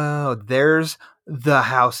 oh, there's the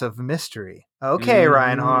House of Mystery. Okay,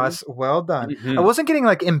 Ryan Haas, well done. I wasn't getting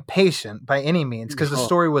like impatient by any means, because the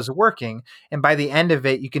story was working. And by the end of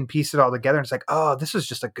it, you can piece it all together. And it's like, oh, this is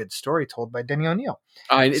just a good story told by Denny O'Neil.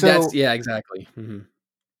 Exactly. Mm-hmm.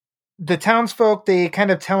 The townsfolk, they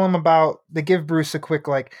kind of tell him they give Bruce a quick,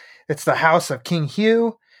 like, it's the house of King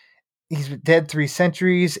Hugh. He's dead 3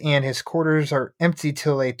 centuries, and his quarters are empty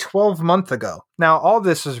till a 12-month ago. Now, all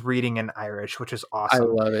this is reading in Irish, which is awesome.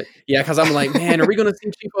 I love it. Yeah, because I'm like, man, are we going to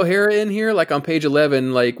see Chief O'Hara in here? Like on page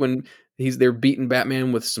 11, like when they're beating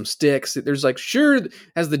Batman with some sticks. There's like, sure,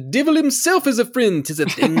 as the devil himself is a friend, 'tis a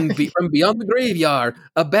thing from beyond the graveyard,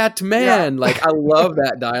 a Batman. Yeah. Like, I love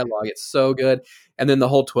that dialogue. It's so good. And then the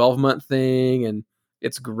whole 12-month thing, and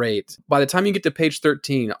it's great. By the time you get to page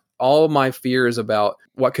 13, all my fears about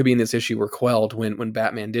what could be in this issue were quelled when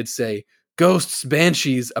Batman did say, ghosts,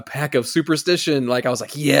 banshees, a pack of superstition. Like, I was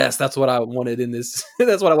like, yes, that's what I wanted in this.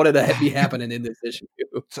 That's what I wanted to be happening in this issue.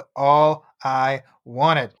 It's all I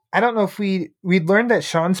wanted. I don't know if we'd learned that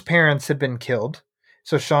Sean's parents had been killed.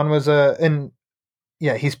 So Sean was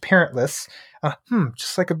he's parentless.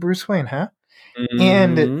 Just like a Bruce Wayne, huh? Mm-hmm.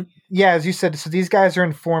 And yeah, as you said, so these guys are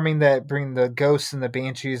informing that bring the ghosts and the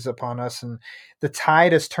banshees upon us, and the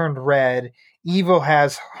tide has turned red. Evil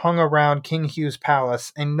has hung around King Hugh's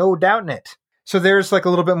palace, and no doubt in it. So there's like a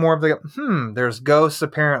little bit more of the, there's ghosts,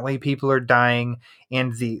 apparently people are dying,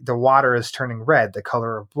 and the water is turning red, the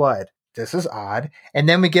color of blood. This is odd. And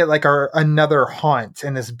then we get like another haunt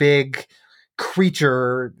and this big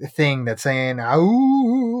creature thing that's saying,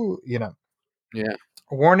 "Ooh," Yeah.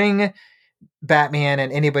 warning Batman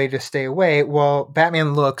and anybody to stay away. Well,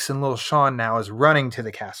 Batman looks, and little Sean now is running to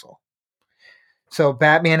the castle. So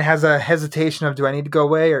Batman has a hesitation of, do I need to go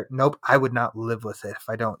away? Or nope, I would not live with it if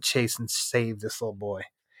I don't chase and save this little boy.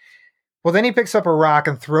 Well, then he picks up a rock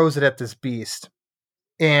and throws it at this beast.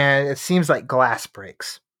 And it seems like glass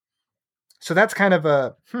breaks. So that's kind of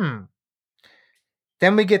a,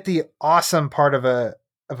 Then we get the awesome part of a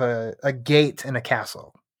gate in a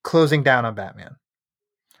castle closing down on Batman.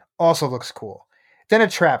 Also looks cool. Then a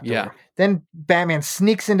trap door. Yeah. Then Batman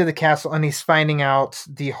sneaks into the castle and he's finding out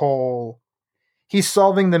he's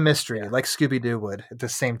solving the mystery like Scooby-Doo would at the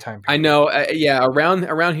same time. I know.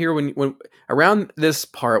 Around here, when around this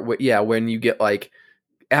part, when you get like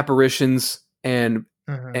apparitions and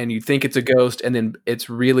you think it's a ghost, and then it's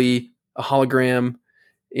really a hologram,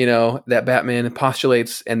 that Batman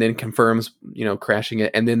postulates and then confirms, crashing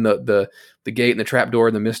it, and then the gate and the trapdoor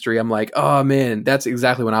and the mystery. I'm like, oh man, that's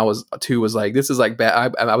exactly when I was like, this is like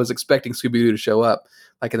I was expecting Scooby-Doo to show up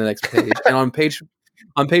like in the next page. And on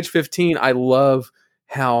page 15, I love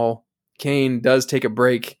how Kane does take a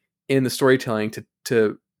break in the storytelling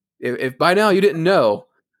to if by now you didn't know,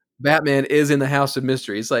 Batman is in the House of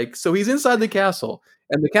Mysteries. Like, so he's inside the castle,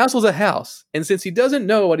 and the castle's a house. And since he doesn't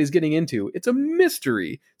know what he's getting into, it's a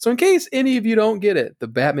mystery. So in case any of you don't get it, the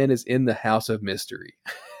Batman is in the House of Mystery.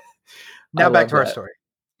 Now back to our story.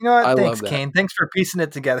 You know what? Thanks, love that. Kane. Thanks for piecing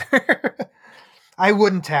it together. I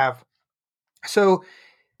wouldn't have. So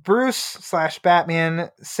Bruce/Batman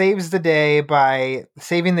saves the day by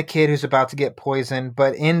saving the kid who's about to get poisoned,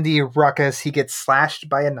 but in the ruckus, he gets slashed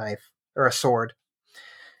by a knife or a sword.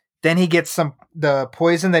 Then he gets the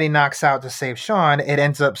poison that he knocks out to save Sean. It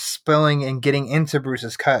ends up spilling and getting into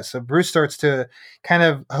Bruce's cut. So Bruce starts to kind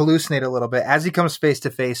of hallucinate a little bit as he comes face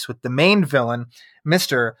to face with the main villain,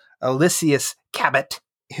 Mr. Elysius Cabot,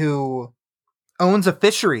 who owns a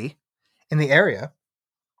fishery in the area.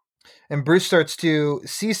 And Bruce starts to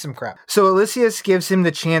see some crap. So Elysius gives him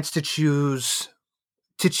the chance to choose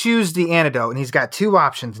the antidote, and he's got two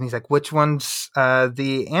options, and he's like, which one's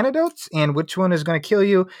the antidote and which one is going to kill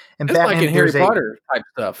you? And it's Batman, like in Harry Potter type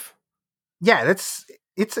stuff. Yeah, it's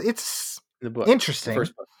the book, interesting. The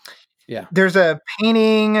first book. Yeah, there's a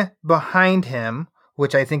painting behind him,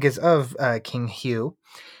 which I think is of King Hugh,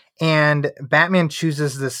 and Batman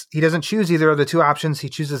chooses this. He doesn't choose either of the two options. He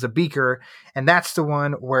chooses a beaker, and that's the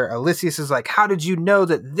one where Elysius is like, how did you know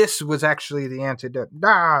that this was actually the antidote?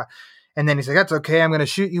 And then he's like, that's okay, I'm going to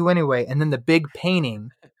shoot you anyway. And then the big painting,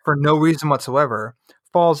 for no reason whatsoever,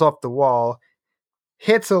 falls off the wall,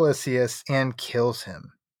 hits Elysius, and kills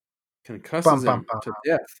him. Concusses him to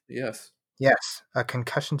death, yes. Yes, a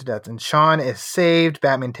concussion to death. And Sean is saved,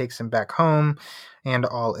 Batman takes him back home, and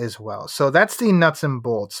all is well. So that's the nuts and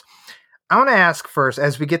bolts. I want to ask first,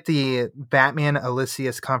 as we get the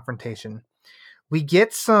Batman-Elysius confrontation, we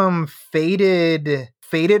get some faded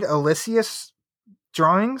Elysius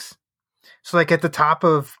drawings. So like at the top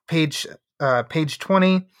of page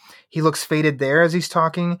 20, he looks faded there as he's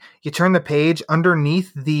talking. You turn the page,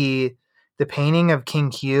 underneath the painting of King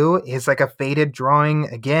Hugh is like a faded drawing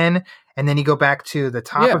again. And then you go back to the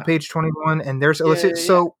top of page 21 and there's Elysius. Yeah.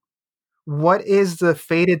 So what is the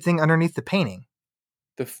faded thing underneath the painting?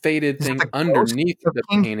 The faded thing underneath the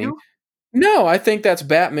painting? Hugh? No, I think that's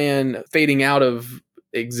Batman fading out of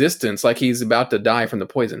existence, like he's about to die from the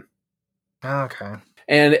poison. Okay.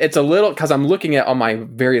 And it's a little, because I'm looking at all my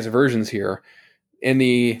various versions here. In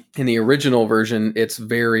the original version, it's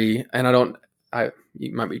very, and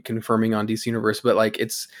you might be confirming on DC Universe, but like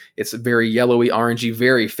it's very yellowy, orangey,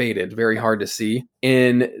 very faded, very hard to see.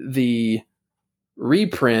 In the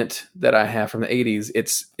reprint that I have from the 80s,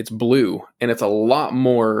 it's blue and it's a lot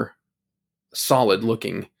more solid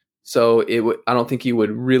looking. So I don't think you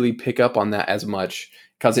would really pick up on that as much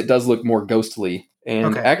because it does look more ghostly.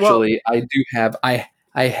 And actually,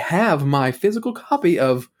 I have my physical copy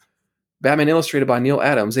of Batman Illustrated by Neil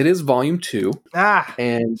Adams. It is volume 2.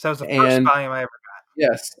 And so it was the first volume I ever got.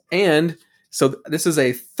 Yes. And so this is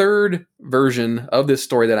a third version of this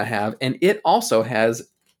story that I have, and it also has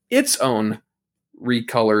its own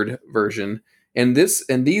recolored version. And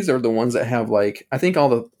these are the ones that have, like, I think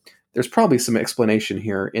there's probably some explanation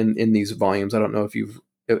here in these volumes. I don't know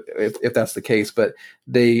if that's the case, but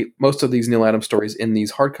most of these Neil Adams stories in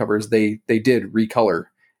these hardcovers, they did recolor,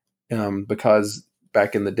 because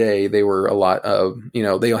back in the day they were a lot of,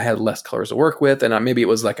 they had less colors to work with, and maybe it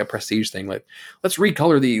was like a prestige thing, like, let's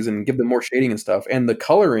recolor these and give them more shading and stuff. And the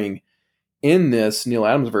coloring in this Neil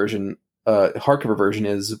Adams version, hardcover version,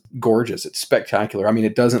 is gorgeous. It's spectacular. I mean,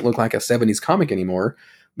 it doesn't look like a 70s comic anymore,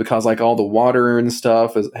 because like all the water and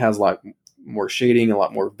stuff has like more shading, a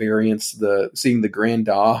lot more variance. Seeing the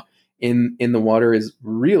Granda in the water is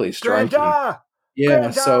really striking. Granda! Yeah.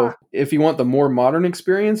 Granda! So if you want the more modern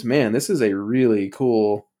experience, man, this is a really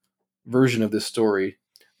cool version of this story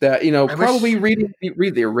that, probably read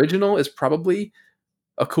the original is probably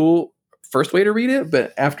a cool first way to read it.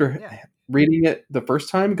 But after reading it the first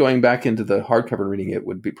time, going back into the hardcover and reading it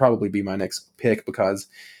would probably be my next pick, because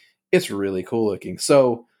it's really cool looking.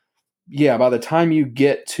 So yeah, by the time you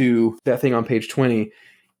get to that thing on page 20,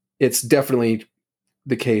 it's definitely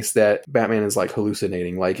the case that Batman is like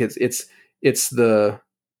hallucinating. Like it's the,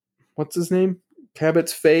 what's his name?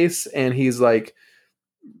 Cabot's face, and he's like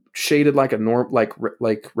shaded like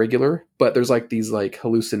like regular, but there's like these like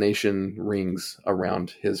hallucination rings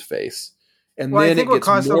around his face. And then it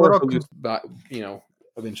gets more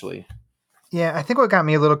eventually. Yeah, I think what got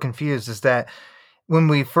me a little confused is that when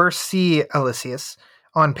we first see Elysius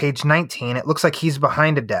on page 19, it looks like he's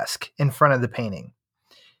behind a desk in front of the painting.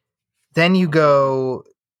 Then you go,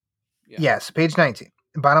 yes, page 19,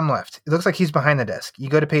 bottom left. It looks like he's behind the desk. You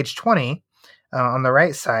go to page 20, on the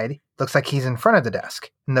right side, looks like he's in front of the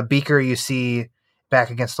desk. And the beaker you see back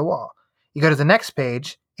against the wall. You go to the next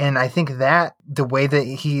page, and I think that the way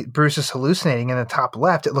that Bruce is hallucinating in the top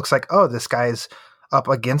left, it looks like, oh, this guy's up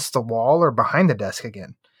against the wall or behind the desk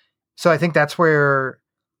again. So I think that's where,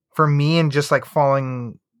 for me, and just like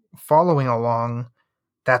following along,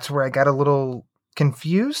 that's where I got a little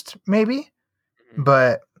confused, maybe.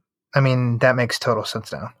 But I mean, that makes total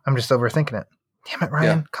sense now. I'm just overthinking it. Damn it,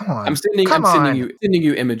 Ryan! Yeah. Come on. I'm sending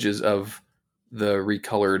you images of the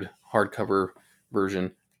recolored hardcover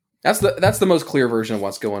version. That's the most clear version of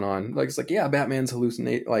what's going on. Like, it's like, yeah, Batman's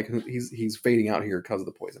hallucinate, like he's fading out here because of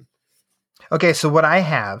the poison. Okay, so what I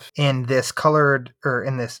have in this colored, or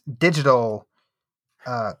in this digital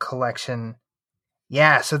collection,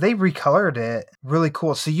 yeah, so they recolored it. Really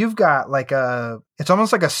cool. So you've got like it's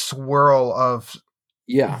almost like a swirl of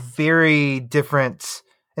very different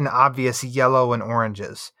and obvious yellow and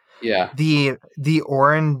oranges. Yeah. The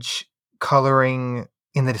orange coloring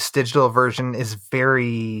in this digital version is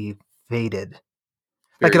very faded.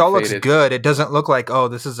 Like, it all looks good. It doesn't look like, oh,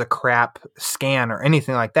 this is a crap scan or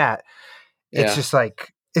anything like that. It's just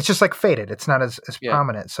like faded. It's not as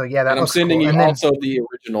prominent. So yeah, that looks cool. I'm sending you also the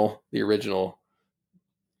original.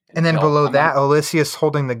 And then below that, Elysius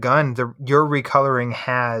holding the gun, your recoloring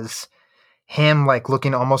has him like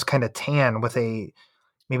looking almost kind of tan with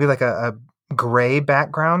maybe like a gray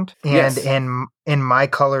background. And in my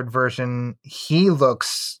colored version, he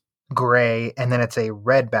looks gray, and then it's a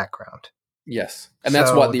red background. Yes, and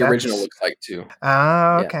that's what the original looks like too.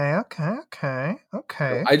 Okay.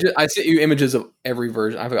 So I sent you images of every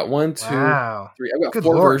version. I've got 1, 2, 3. I've got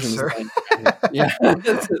 4 versions. Yeah,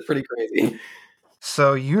 it's pretty crazy.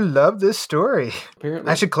 So you love this story.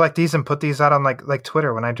 Apparently. I should collect these and put these out on like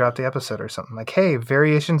Twitter when I drop the episode or something. Like, hey,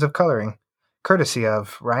 variations of coloring, courtesy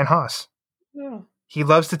of Ryan Haas. Yeah. He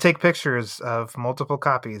loves to take pictures of multiple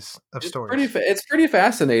copies of stories. It's pretty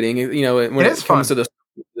fascinating, when it comes to the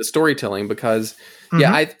storytelling, because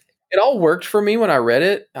it all worked for me when I read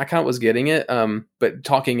it. I kind of was getting it, but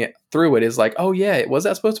talking it through it is like, oh yeah, was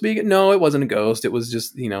that supposed to be? No, it wasn't a ghost. It was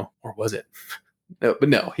just, or was it? No, but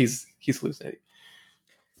no, he's hallucinating.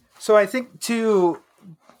 So I think to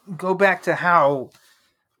go back to how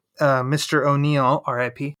Mr. O'Neill,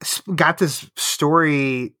 R.I.P., got this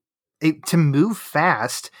story to move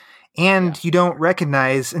fast, and you don't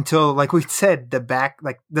recognize until, like we said,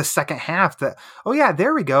 the second half that, oh yeah,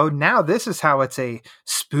 there we go. Now this is how it's a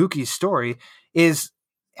spooky story, is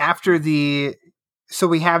after so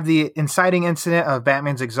we have the inciting incident of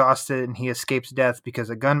Batman's exhausted and he escapes death because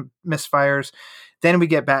a gun misfires. Then we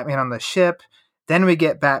get Batman on the ship. Then we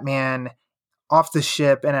get Batman off the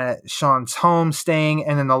ship and at Sean's home staying.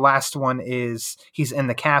 And then the last one is he's in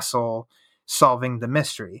the castle solving the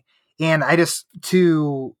mystery. And I just,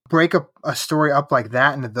 to break up a story up like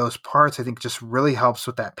that into those parts, I think just really helps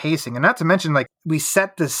with that pacing. And not to mention, like, we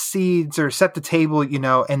set the seeds or set the table,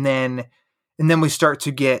 and then we start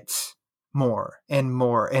to get more and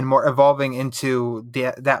more and more evolving into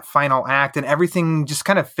that final act, and everything just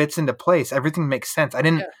kind of fits into place. Everything makes sense. I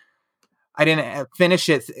didn't finish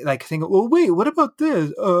it like thinking, well, wait, what about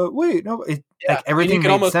this? Wait, no, like everything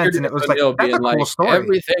made sense, and it was like, that's a cool story.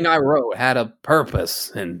 Everything I wrote had a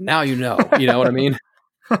purpose, and now you know what I mean?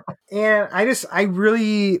 And I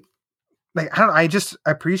really, like, I don't know, I just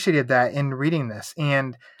appreciated that in reading this,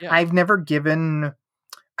 and I've never given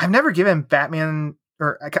Batman,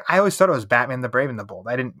 or I always thought it was Batman the Brave and the Bold.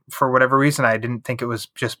 I didn't, for whatever reason, I didn't think it was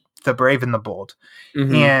just the Brave and the Bold.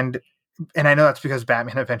 Mm-hmm. And I know that's because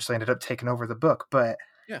Batman eventually ended up taking over the book, but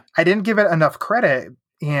I didn't give it enough credit.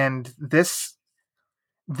 And this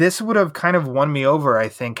would have kind of won me over, I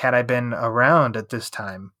think, had I been around at this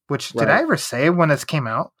time. Which, did I ever say when this came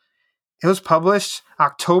out? It was published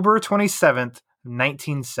October 27th,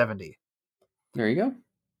 1970. There you go.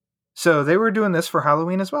 So they were doing this for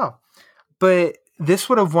Halloween as well. But this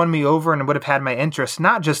would have won me over and would have had my interest,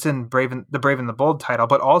 not just in the Brave and the Bold title,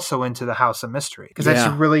 but also into the House of Mystery. Because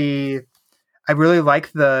I really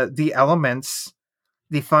like the elements,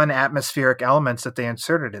 the fun atmospheric elements that they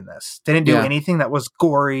inserted in this. They didn't do anything that was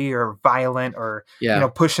gory or violent or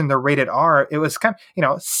pushing the rated R. It was kind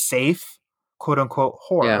of safe, quote unquote,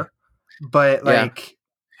 horror, but like.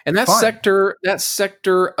 And that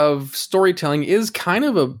sector of storytelling is kind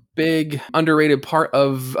of a big underrated part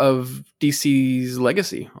of DC's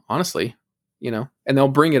legacy, honestly. And they'll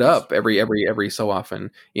bring it up every so often,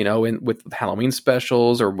 with Halloween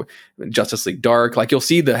specials or Justice League Dark. Like, you'll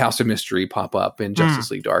see the House of Mystery pop up in Justice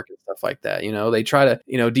League Dark and stuff like that. They try to,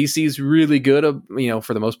 DC's really good,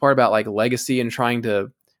 for the most part, about like legacy and trying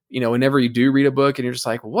to, whenever you do read a book and you're just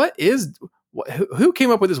like, who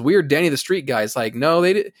came up with this weird Danny the Street guy? It's like, no,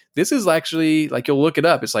 they did. This is actually, like, you'll look it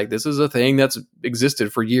up. It's like, this is a thing that's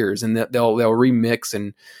existed for years, and that they'll remix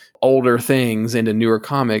and older things into newer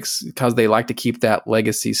comics because they like to keep that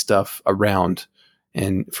legacy stuff around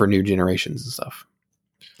and for new generations and stuff.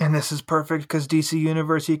 And this is perfect because DC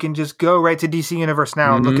Universe, you can just go right to DC Universe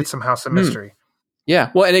now and look at some House of Mystery.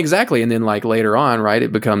 Yeah, well, and exactly. And then, like, later on,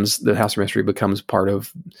 right, the House of Mystery becomes part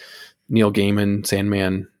of Neil Gaiman,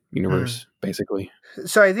 Sandman universe, basically.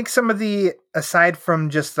 So I think some of the, aside from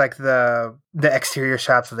just like the exterior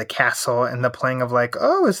shots of the castle and the playing of like,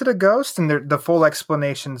 oh, is it a ghost? And the full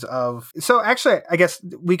explanations of, so actually, I guess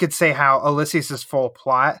we could say how Ulysses' full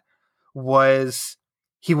plot was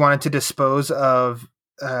he wanted to dispose of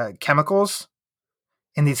chemicals,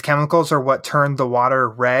 and these chemicals are what turned the water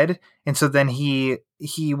red. And so then he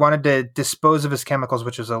wanted to dispose of his chemicals,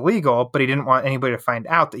 which was illegal, but he didn't want anybody to find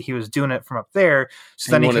out that he was doing it from up there.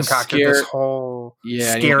 So then he concocted this whole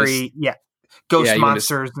scary, ghost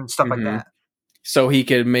monsters and stuff like that. So he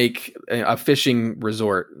could make a fishing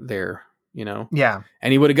resort there, Yeah.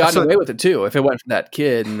 And he would have gotten away with it too if it wasn't for that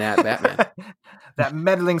kid and that Batman. That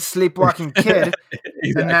meddling, sleepwalking kid.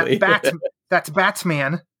 Exactly. And that's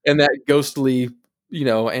Batman. And that ghostly,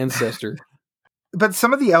 ancestor. But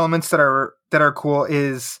some of the elements that are cool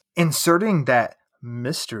is inserting that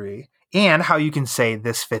mystery and how you can say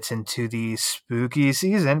this fits into the spooky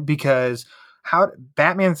season, because how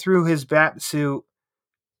Batman threw his bat suit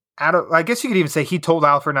out of, I guess you could even say he told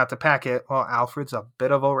Alfred not to pack it. Well, Alfred's a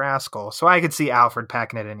bit of a rascal, so I could see Alfred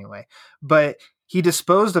packing it anyway. But he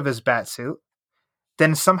disposed of his bat suit,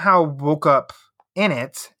 then somehow woke up in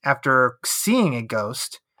it after seeing a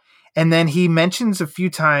ghost. And then he mentions a few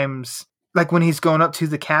times, like when he's going up to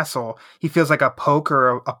the castle, he feels like a poke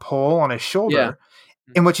or a pull on his shoulder,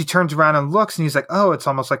 in which he turns around and looks, and he's like, oh, it's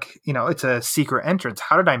almost like, it's a secret entrance.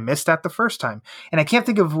 How did I miss that the first time? And I can't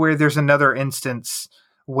think of where there's another instance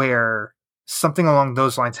where something along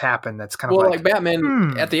those lines happened that's kind of like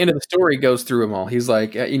Batman at the end of the story goes through them all. He's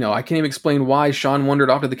like, I can't even explain why Sean wandered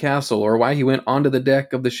off to the castle or why he went onto the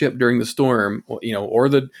deck of the ship during the storm, or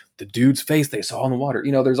the dude's face they saw in the water.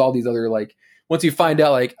 There's all these other, like, once you find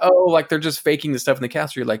out, like, oh, like they're just faking the stuff in the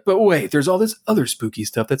castle, you're like, but wait, there's all this other spooky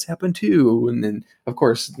stuff that's happened too. And then, of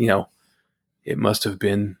course, it must have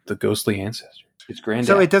been the ghostly ancestor. It's granddad.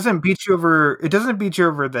 So it doesn't beat you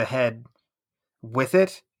over the head with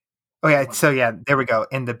it. Oh yeah, so yeah, there we go.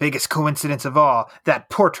 And the biggest coincidence of all, that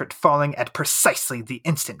portrait falling at precisely the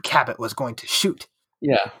instant Cabot was going to shoot.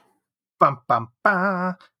 Yeah. Bum, bum,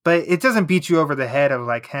 bum. But it doesn't beat you over the head of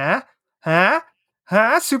like, huh?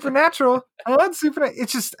 Supernatural. It's supernatural.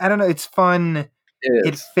 It's just, I don't know. It's fun.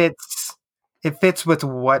 It fits with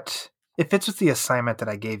the assignment that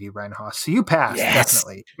I gave you, Ryan Haas. So you passed,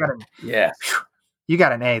 definitely. Yeah. You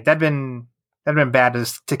got an A. That'd been bad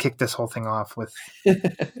to kick this whole thing off with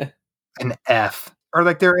an F. Are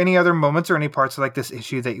like there any other moments or any parts of like this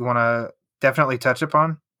issue that you want to definitely touch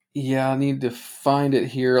upon? Yeah, I need to find it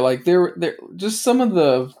here. Like there just some of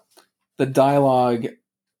the dialogue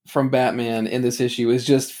from Batman in this issue is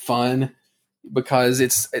just fun because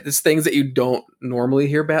it's things that you don't normally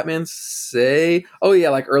hear Batman say. Oh yeah,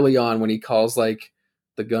 like early on when he calls like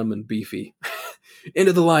the gunman Beefy.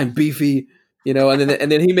 Into the line, Beefy,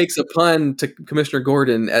 and then he makes a pun to Commissioner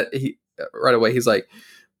Gordon right away. He's like,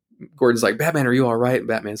 Gordon's like, Batman, are you all right? And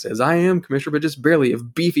Batman says, I am, Commissioner, but just barely. If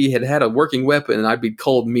Beefy had a working weapon, I'd be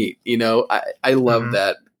cold meat. I love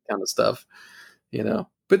that kind of stuff,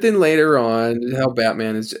 But then later on, how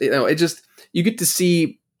Batman is, it just, you get to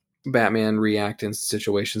see Batman react in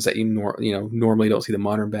situations that you normally don't see the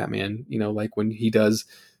modern Batman, like when he does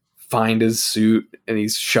find his suit and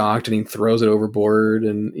he's shocked and he throws it overboard.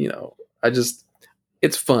 And,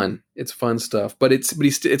 it's fun. It's fun stuff, but it's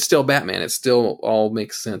still Batman. It still all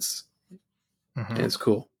makes sense. And it's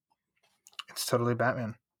cool. It's totally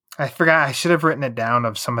Batman. I forgot. I should have written it down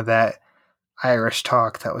of some of that Irish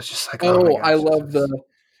talk. That was just like, oh my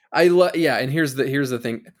gosh, yeah. And here's the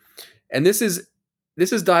thing. And this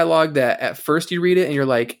is dialogue that at first you read it and you're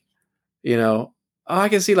like, I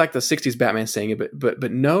can see like the 60s Batman saying it,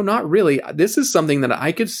 but no, not really. This is something that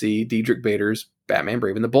I could see Diedrich Bader's Batman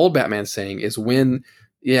Brave and the Bold Batman saying is when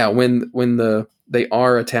they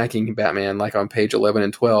are attacking Batman, like on page 11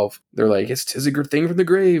 and 12, they're like, "It's a good thing from the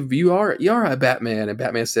grave. You are a Batman." And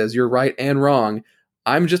Batman says, "You're right and wrong.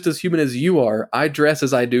 I'm just as human as you are. I dress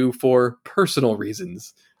as I do for personal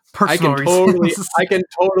reasons." I can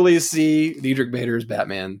totally see Diedrich Bader's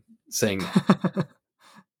Batman saying that.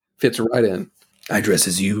 Fits right in. I dress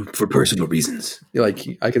as you for personal reasons. Like,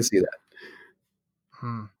 I can see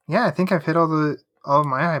that. Yeah, I think I've hit all of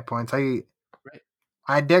my high points. I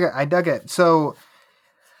dug it. So,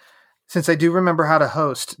 since I do remember how to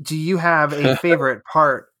host, do you have a favorite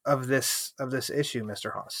part of this issue,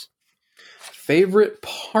 Mr. Haas? Favorite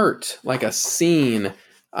part, like a scene,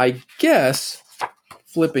 I guess,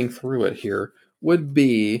 flipping through it here, would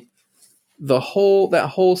be that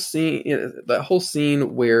whole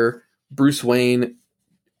scene where Bruce Wayne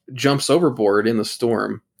jumps overboard in the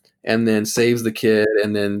storm and then saves the kid,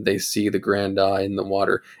 and then they see the Grand Eye in the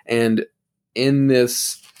water. And in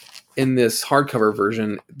this hardcover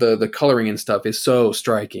version, the coloring and stuff is so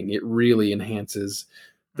striking. It really enhances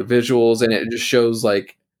the visuals, and it just shows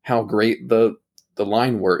like how great the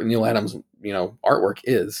line work, Neil Adams, artwork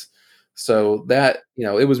is. So that,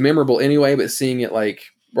 it was memorable anyway, but seeing it like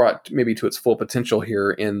brought maybe to its full potential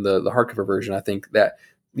here in the hardcover version, I think that,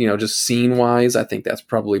 just scene wise, I think that's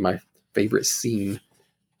probably my favorite scene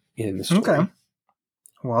in the story. Okay.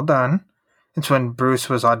 Well done. It's when Bruce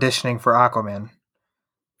was auditioning for Aquaman.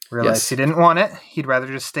 Realized he didn't want it. He'd rather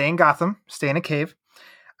just stay in Gotham, stay in a cave.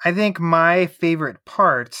 I think my favorite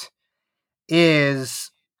part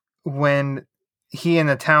is when he and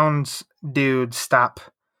the town's dude stop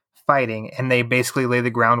fighting and they basically lay the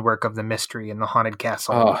groundwork of the mystery in the haunted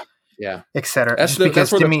castle. Yeah, etc. That's where the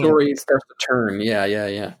story starts to turn. Yeah.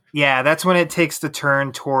 Yeah, that's when it takes the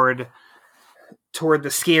turn toward the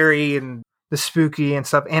scary and the spooky and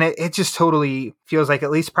stuff. And it just totally feels like, at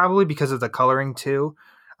least probably because of the coloring too,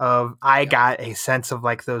 I got a sense of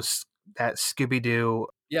like that Scooby-Doo,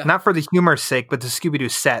 not for the humor's sake, but the Scooby-Doo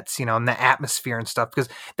sets, and the atmosphere and stuff. Because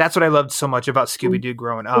that's what I loved so much about Scooby-Doo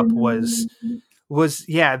growing up was those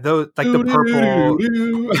like the purple,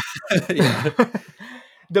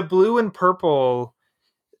 the blue and purple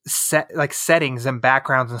settings and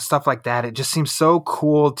backgrounds and stuff like that. It just seems so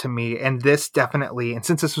cool to me. And this definitely, and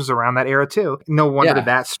since this was around that era too, no wonder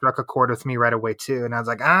that struck a chord with me right away too. And I was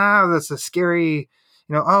like, that's a scary,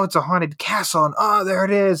 it's a haunted castle, and there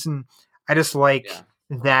it is. And I just like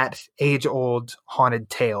that age-old haunted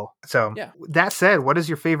tale. So that said, what is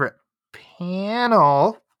your favorite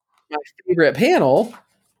panel? My favorite panel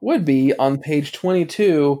would be on page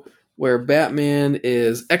 22, where Batman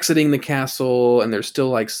is exiting the castle, and there's still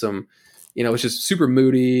like some, it's just super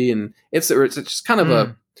moody, and it's just kind of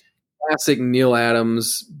a classic Neil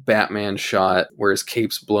Adams Batman shot where his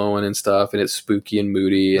cape's blowing and stuff, and it's spooky and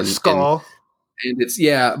moody, and skull. And it's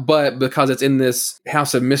but because it's in this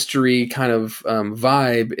House of Mystery kind of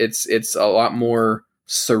vibe, it's a lot more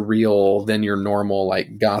surreal than your normal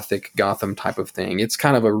like gothic Gotham type of thing. It's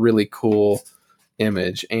kind of a really cool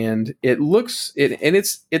image, and it looks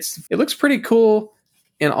pretty cool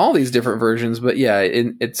in all these different versions. But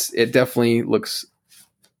it definitely looks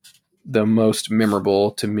the most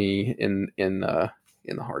memorable to me in the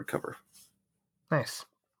hardcover. Nice.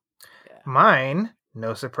 Mine,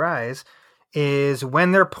 no surprise, is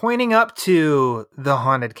when they're pointing up to the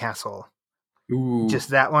haunted castle. Ooh. Just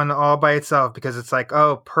that one all by itself, because it's like,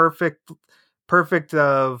 oh, perfect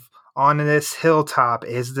of on this hilltop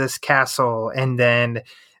is this castle, and then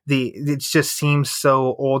it just seems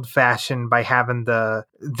so old fashioned by having the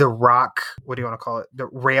rock, what do you want to call it,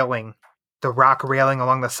 the rock railing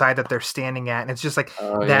along the side that they're standing at, and it's just like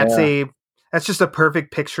that's just a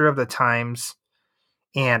perfect picture of the times.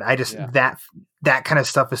 And I just that kind of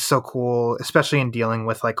stuff is so cool, especially in dealing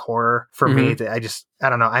with like horror for me. That I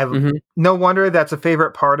don't know. No wonder that's a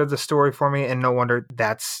favorite part of the story for me, and no wonder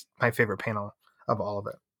that's my favorite panel of all of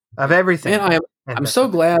it, of everything. And I'm so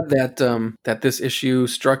glad that that this issue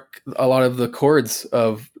struck a lot of the chords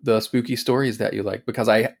of the spooky stories that you like, because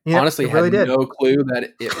I honestly had no clue that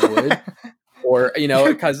it would, or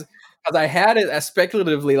because I had it as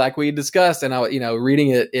speculatively, like we discussed, and I reading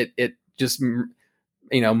it just.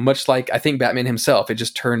 Much like I think Batman himself, it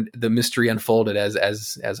just turned, the mystery unfolded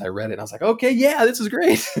as I read it. And I was like, okay, yeah, this is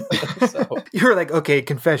great. So, you were like, okay,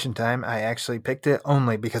 confession time. I actually picked it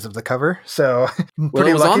only because of the cover. So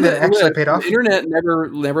pretty lucky that it actually paid off. The internet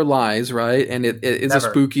never lies, right? And it is a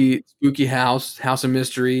spooky house of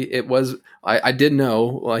mystery. It was. I did know,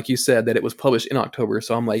 like you said, that it was published in October.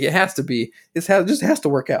 So I'm like, it has to be. Just has to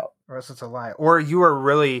work out, or else it's a lie. Or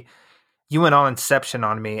you went on Inception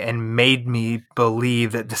on me and made me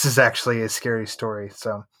believe that this is actually a scary story.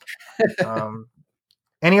 So,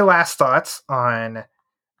 any last thoughts on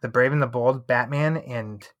The Brave and the Bold, Batman,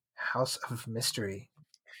 and House of Mystery?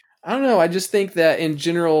 I don't know. I just think that in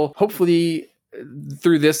general, hopefully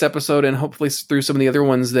through this episode and hopefully through some of the other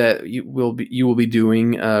ones that you will be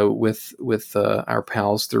doing with our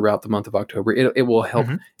pals throughout the month of October, it will help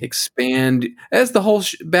expand, as the whole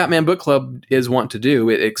Batman book club is want to do.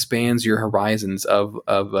 It expands your horizons of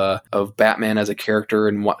Batman as a character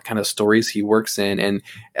and what kind of stories he works in. And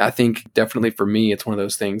I think definitely for me, it's one of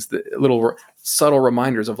those things, that little subtle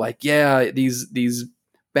reminders of like, yeah, these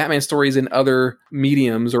Batman stories in other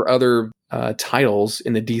mediums or other titles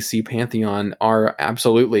in the DC pantheon are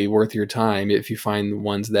absolutely worth your time if you find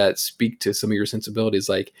ones that speak to some of your sensibilities.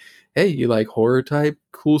 Like, hey, you like horror type,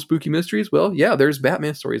 cool, spooky mysteries? Well, yeah, there's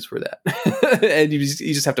Batman stories for that. And you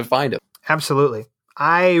just have to find them. Absolutely.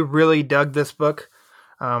 I really dug this book,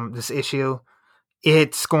 this issue.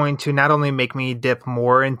 It's going to not only make me dip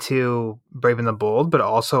more into Brave and the Bold, but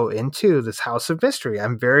also into this House of Mystery.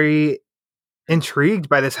 I'm very intrigued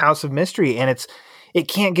by this House of Mystery, and it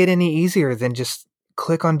can't get any easier than just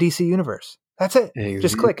click on DC Universe. That's it. Exactly.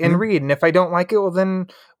 Just click and read. And if I don't like it, well then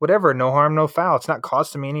whatever, no harm, no foul. It's not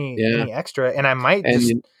costing me any extra. And I might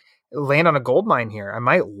just land on a gold mine here. I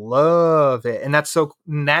might love it. And that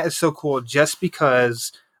is so cool just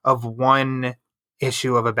because of one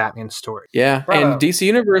issue of a Batman story. Yeah. Bravo. And DC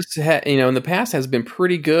Universe, in the past has been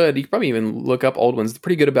pretty good. You can probably even look up old ones. They're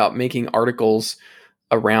pretty good about making articles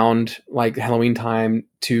around like Halloween time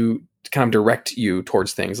to kind of direct you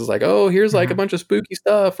towards things. It's like, oh, here's like a bunch of spooky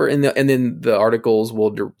stuff, and then the articles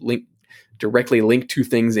will directly link to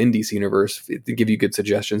things in DC Universe to give you good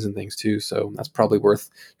suggestions and things too. So that's probably worth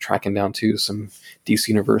tracking down too, some DC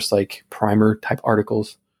Universe like primer type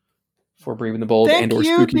articles for Brave and the Bold and or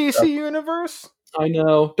spooky DC stuff. Universe. I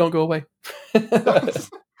know. Don't go away.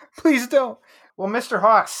 Please don't. Well, Mr.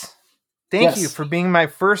 Haas, thank you for being my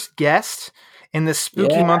first guest in the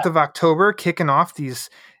spooky month of October, kicking off these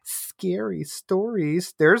scary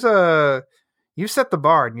stories. You set the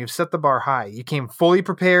bar, and you've set the bar high. You came fully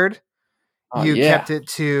prepared. You kept it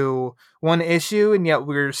to one issue, and yet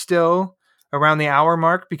we're still around the hour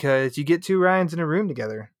mark because you get two Ryans in a room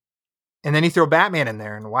together, and then you throw Batman in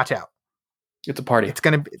there, and watch out. It's a party. It's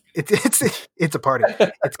a party.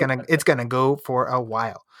 It's gonna go for a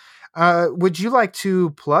while. Would you like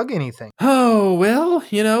to plug anything? Oh, well,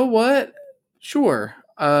 you know what? Sure.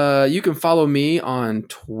 You can follow me on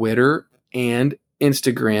Twitter and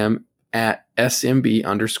Instagram at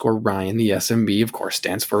SMB_Ryan. The SMB, of course,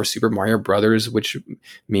 stands for Super Mario Brothers, which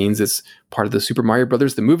means it's part of the Super Mario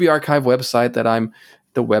Brothers, the movie archive website that I'm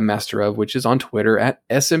the webmaster of, which is on Twitter at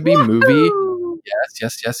SMB Movie.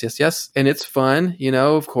 Yes. And it's fun.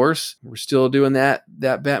 Of course, we're still doing that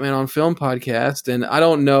Batman on Film podcast. And I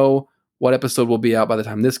don't know what episode will be out by the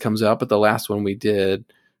time this comes out, but the last one we did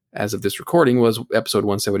as of this recording was episode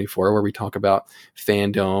 174, where we talk about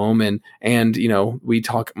fandom and we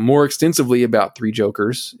talk more extensively about Three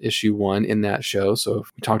Jokers issue 1 in that show. So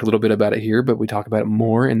we talked a little bit about it here, but we talk about it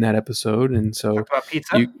more in that episode. And so talk about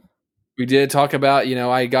pizza. We did talk about,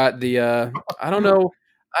 I got the, I don't know.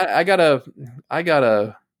 I got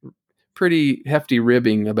a pretty hefty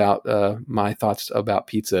ribbing about my thoughts about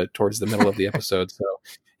pizza towards the middle of the episode. So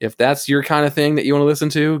if that's your kind of thing that you want to listen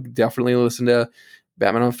to, definitely listen to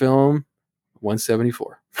Batman on Film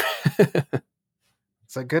 174.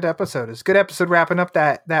 It's a good episode. It's a good episode wrapping up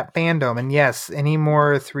that fandom. And yes, any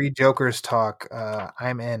more Three Jokers talk,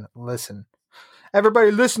 I'm in. Listen.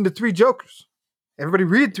 Everybody listen to Three Jokers. Everybody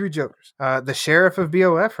read Three Jokers. The sheriff of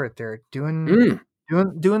BOF right there doing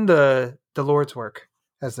the Lord's work,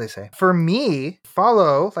 as they say. For me,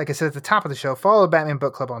 follow, like I said at the top of the show, follow Batman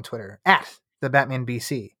Book Club on Twitter at the Batman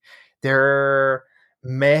BC. There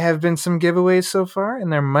may have been some giveaways so far,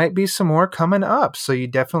 and there might be some more coming up. So you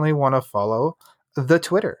definitely want to follow the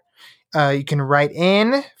Twitter. You can write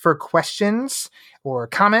in for questions or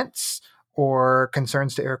comments or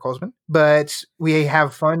concerns to Eric Holzman, but we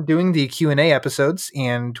have fun doing the Q&A episodes,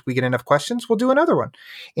 and we get enough questions, we'll do another one.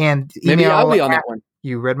 And maybe I'll be on that one.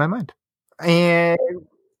 You read my mind. And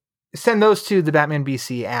send those to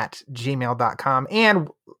thebatmanbc@gmail.com. And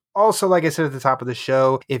also, like I said at the top of the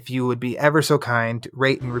show, if you would be ever so kind,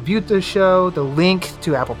 rate and review the show. The link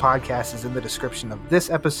to Apple Podcasts is in the description of this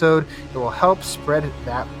episode. It will help spread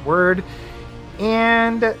that word.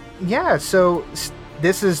 And yeah, so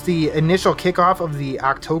this is the initial kickoff of the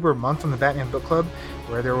October month on the Batman Book Club,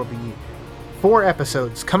 where there will be 4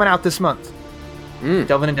 episodes coming out this month.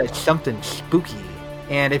 Delving into something spooky.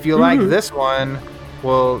 And if you like this one,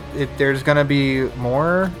 well, if there's going to be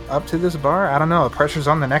more up to this bar, I don't know. The pressure's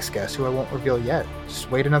on the next guest, who I won't reveal yet. Just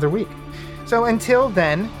wait another week. So until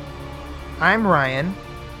then, I'm Ryan.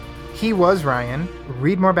 He was Ryan.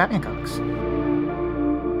 Read more Batman comics.